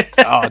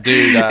 Oh,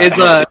 dude, it's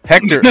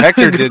Hector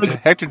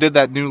did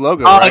that new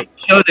logo. Oh, right?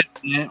 He killed it,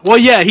 man. Well,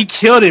 yeah, he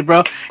killed it,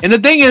 bro. And the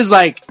thing is,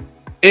 like,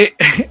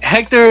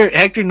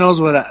 Hector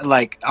knows what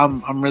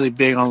I'm really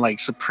big on, like,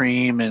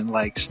 Supreme and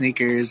like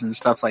sneakers and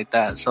stuff like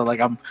that. So like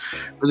I'm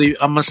a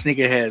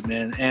sneakerhead,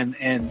 man.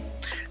 And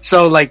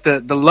so like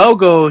the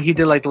logo, he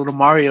did like the little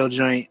Mario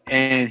joint,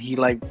 and he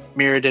like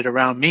mirrored it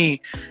around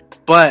me,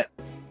 but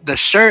the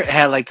shirt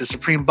had like the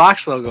Supreme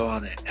box logo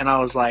on it, and I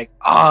was like,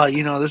 oh,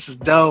 you know, this is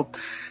dope.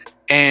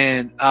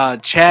 And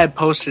Chad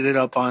posted it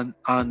up on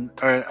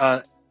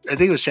I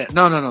think it was Chad.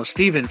 No,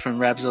 Steven from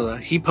Rapzilla.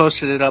 He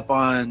posted it up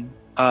on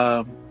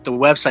the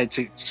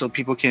website so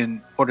people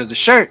can order the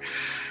shirt.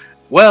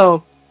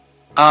 Well,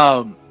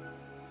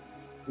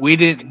 we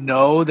didn't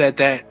know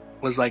that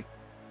was like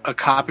a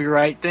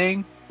copyright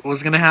thing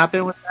was going to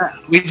happen with that.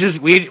 We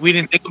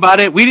didn't think about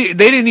it. They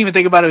didn't even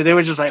think about it. They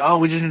were just like, oh,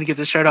 we just need to get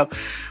this shirt up.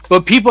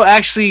 But people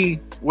actually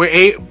were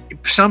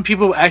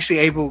able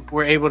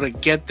to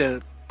get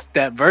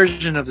that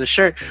version of the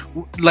shirt.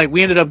 Like,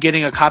 we ended up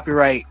getting a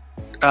copyright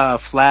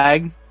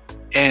flag,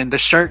 and the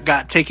shirt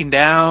got taken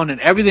down, and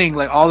everything,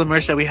 like all the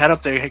merch that we had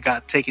up there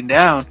got taken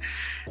down.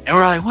 And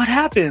we're like, what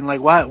happened?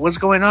 Like, what's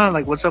going on?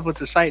 Like, what's up with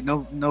the site?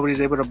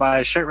 Nobody's able to buy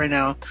a shirt right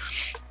now.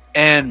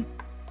 And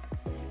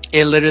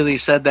it literally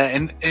said that,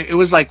 and it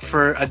was like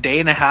for a day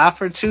and a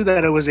half or two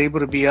that it was able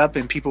to be up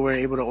and people were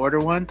able to order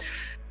one.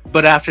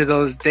 But after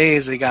those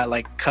days, it got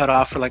like cut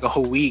off for like a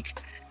whole week.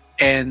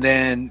 And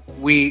then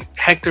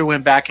Hector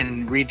went back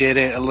and redid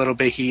it a little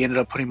bit. He ended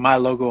up putting my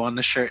logo on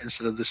the shirt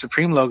instead of the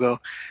Supreme logo.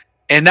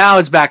 And now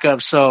it's back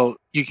up, so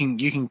you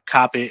can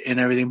cop it and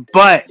everything.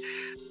 But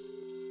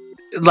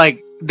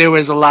like, there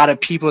was a lot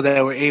of people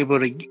that were able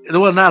to,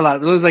 well, not a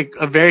lot, there was like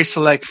a very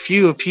select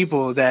few of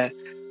people that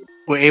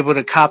were able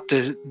to cop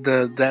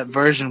that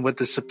version with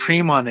the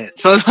Supreme on it.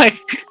 So like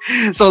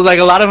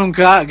a lot of them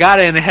got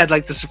it and it had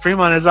like the Supreme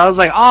on it. So I was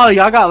like, oh,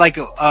 y'all got like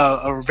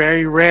a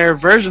very rare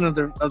version of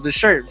the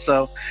shirt.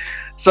 So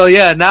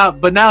yeah, now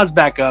it's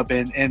back up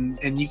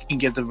and you can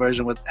get the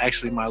version with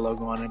actually my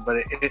logo on it.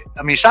 But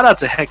I mean, shout out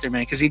to Hector,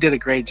 man, because he did a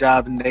great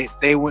job and they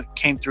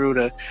came through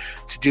to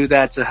do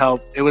that, to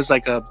help. It was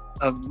like a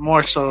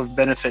more so of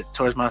benefit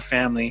towards my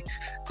family.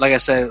 Like I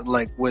said,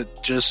 like with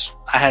just,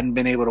 I hadn't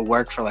been able to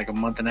work for like a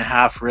month and a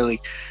half really.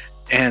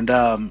 And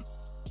that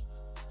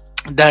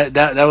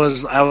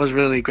was, I was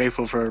really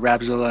grateful for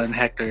Rapzilla and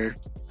Hector,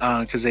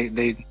 because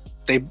they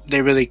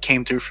really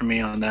came through for me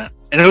on that.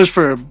 And it was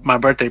for my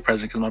birthday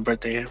present, because my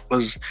birthday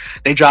was,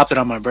 they dropped it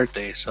on my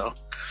birthday. So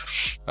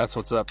that's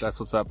what's up.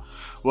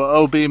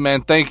 Well, OB,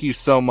 man, thank you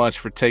so much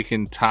for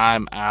taking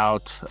time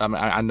out.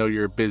 I know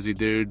you're a busy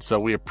dude, so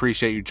we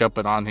appreciate you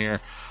jumping on here.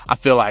 I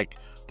feel like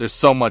there's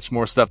so much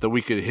more stuff that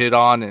we could hit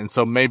on, and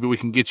so maybe we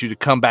can get you to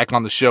come back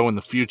on the show in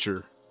the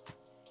future.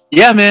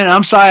 Yeah, man,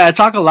 I'm sorry, I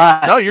talk a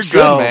lot. No, you're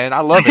good, man. I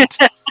love it.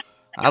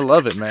 I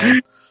love it, man.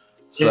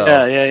 So,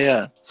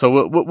 yeah.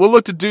 So we'll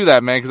look to do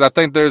that, man, because I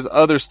think there's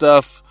other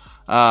stuff.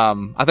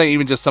 I think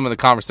even just some of the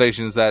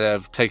conversations that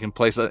have taken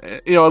place, a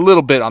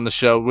little bit on the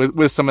show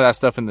with some of that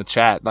stuff in the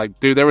chat. Like,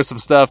 dude, there was some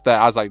stuff that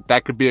I was like,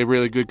 that could be a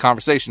really good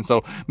conversation.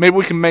 So maybe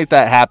we can make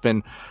that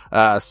happen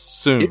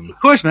soon. Yeah,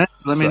 of course, man.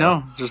 Just let me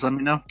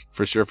know.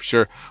 For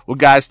sure. Well,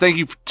 guys, thank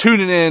you for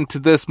tuning in to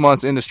this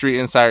month's Industry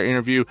Insider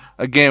interview.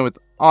 Again, with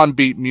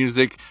OnBeat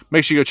Music.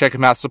 Make sure you go check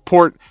him out.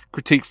 Support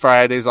Critique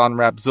Fridays on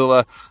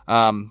Rapzilla.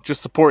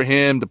 Just support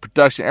him, the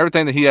production,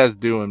 everything that he has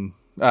doing.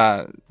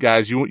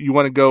 Guys, you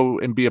want to go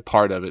and be a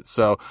part of it.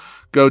 So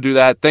go do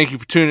that. Thank you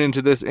for tuning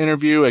into this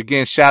interview.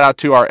 Again, shout out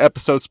to our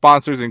episode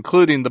sponsors,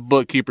 including the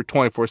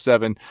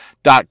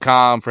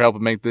bookkeeper247.com for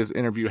helping make this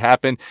interview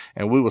happen.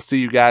 And we will see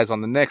you guys on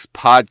the next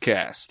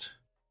podcast.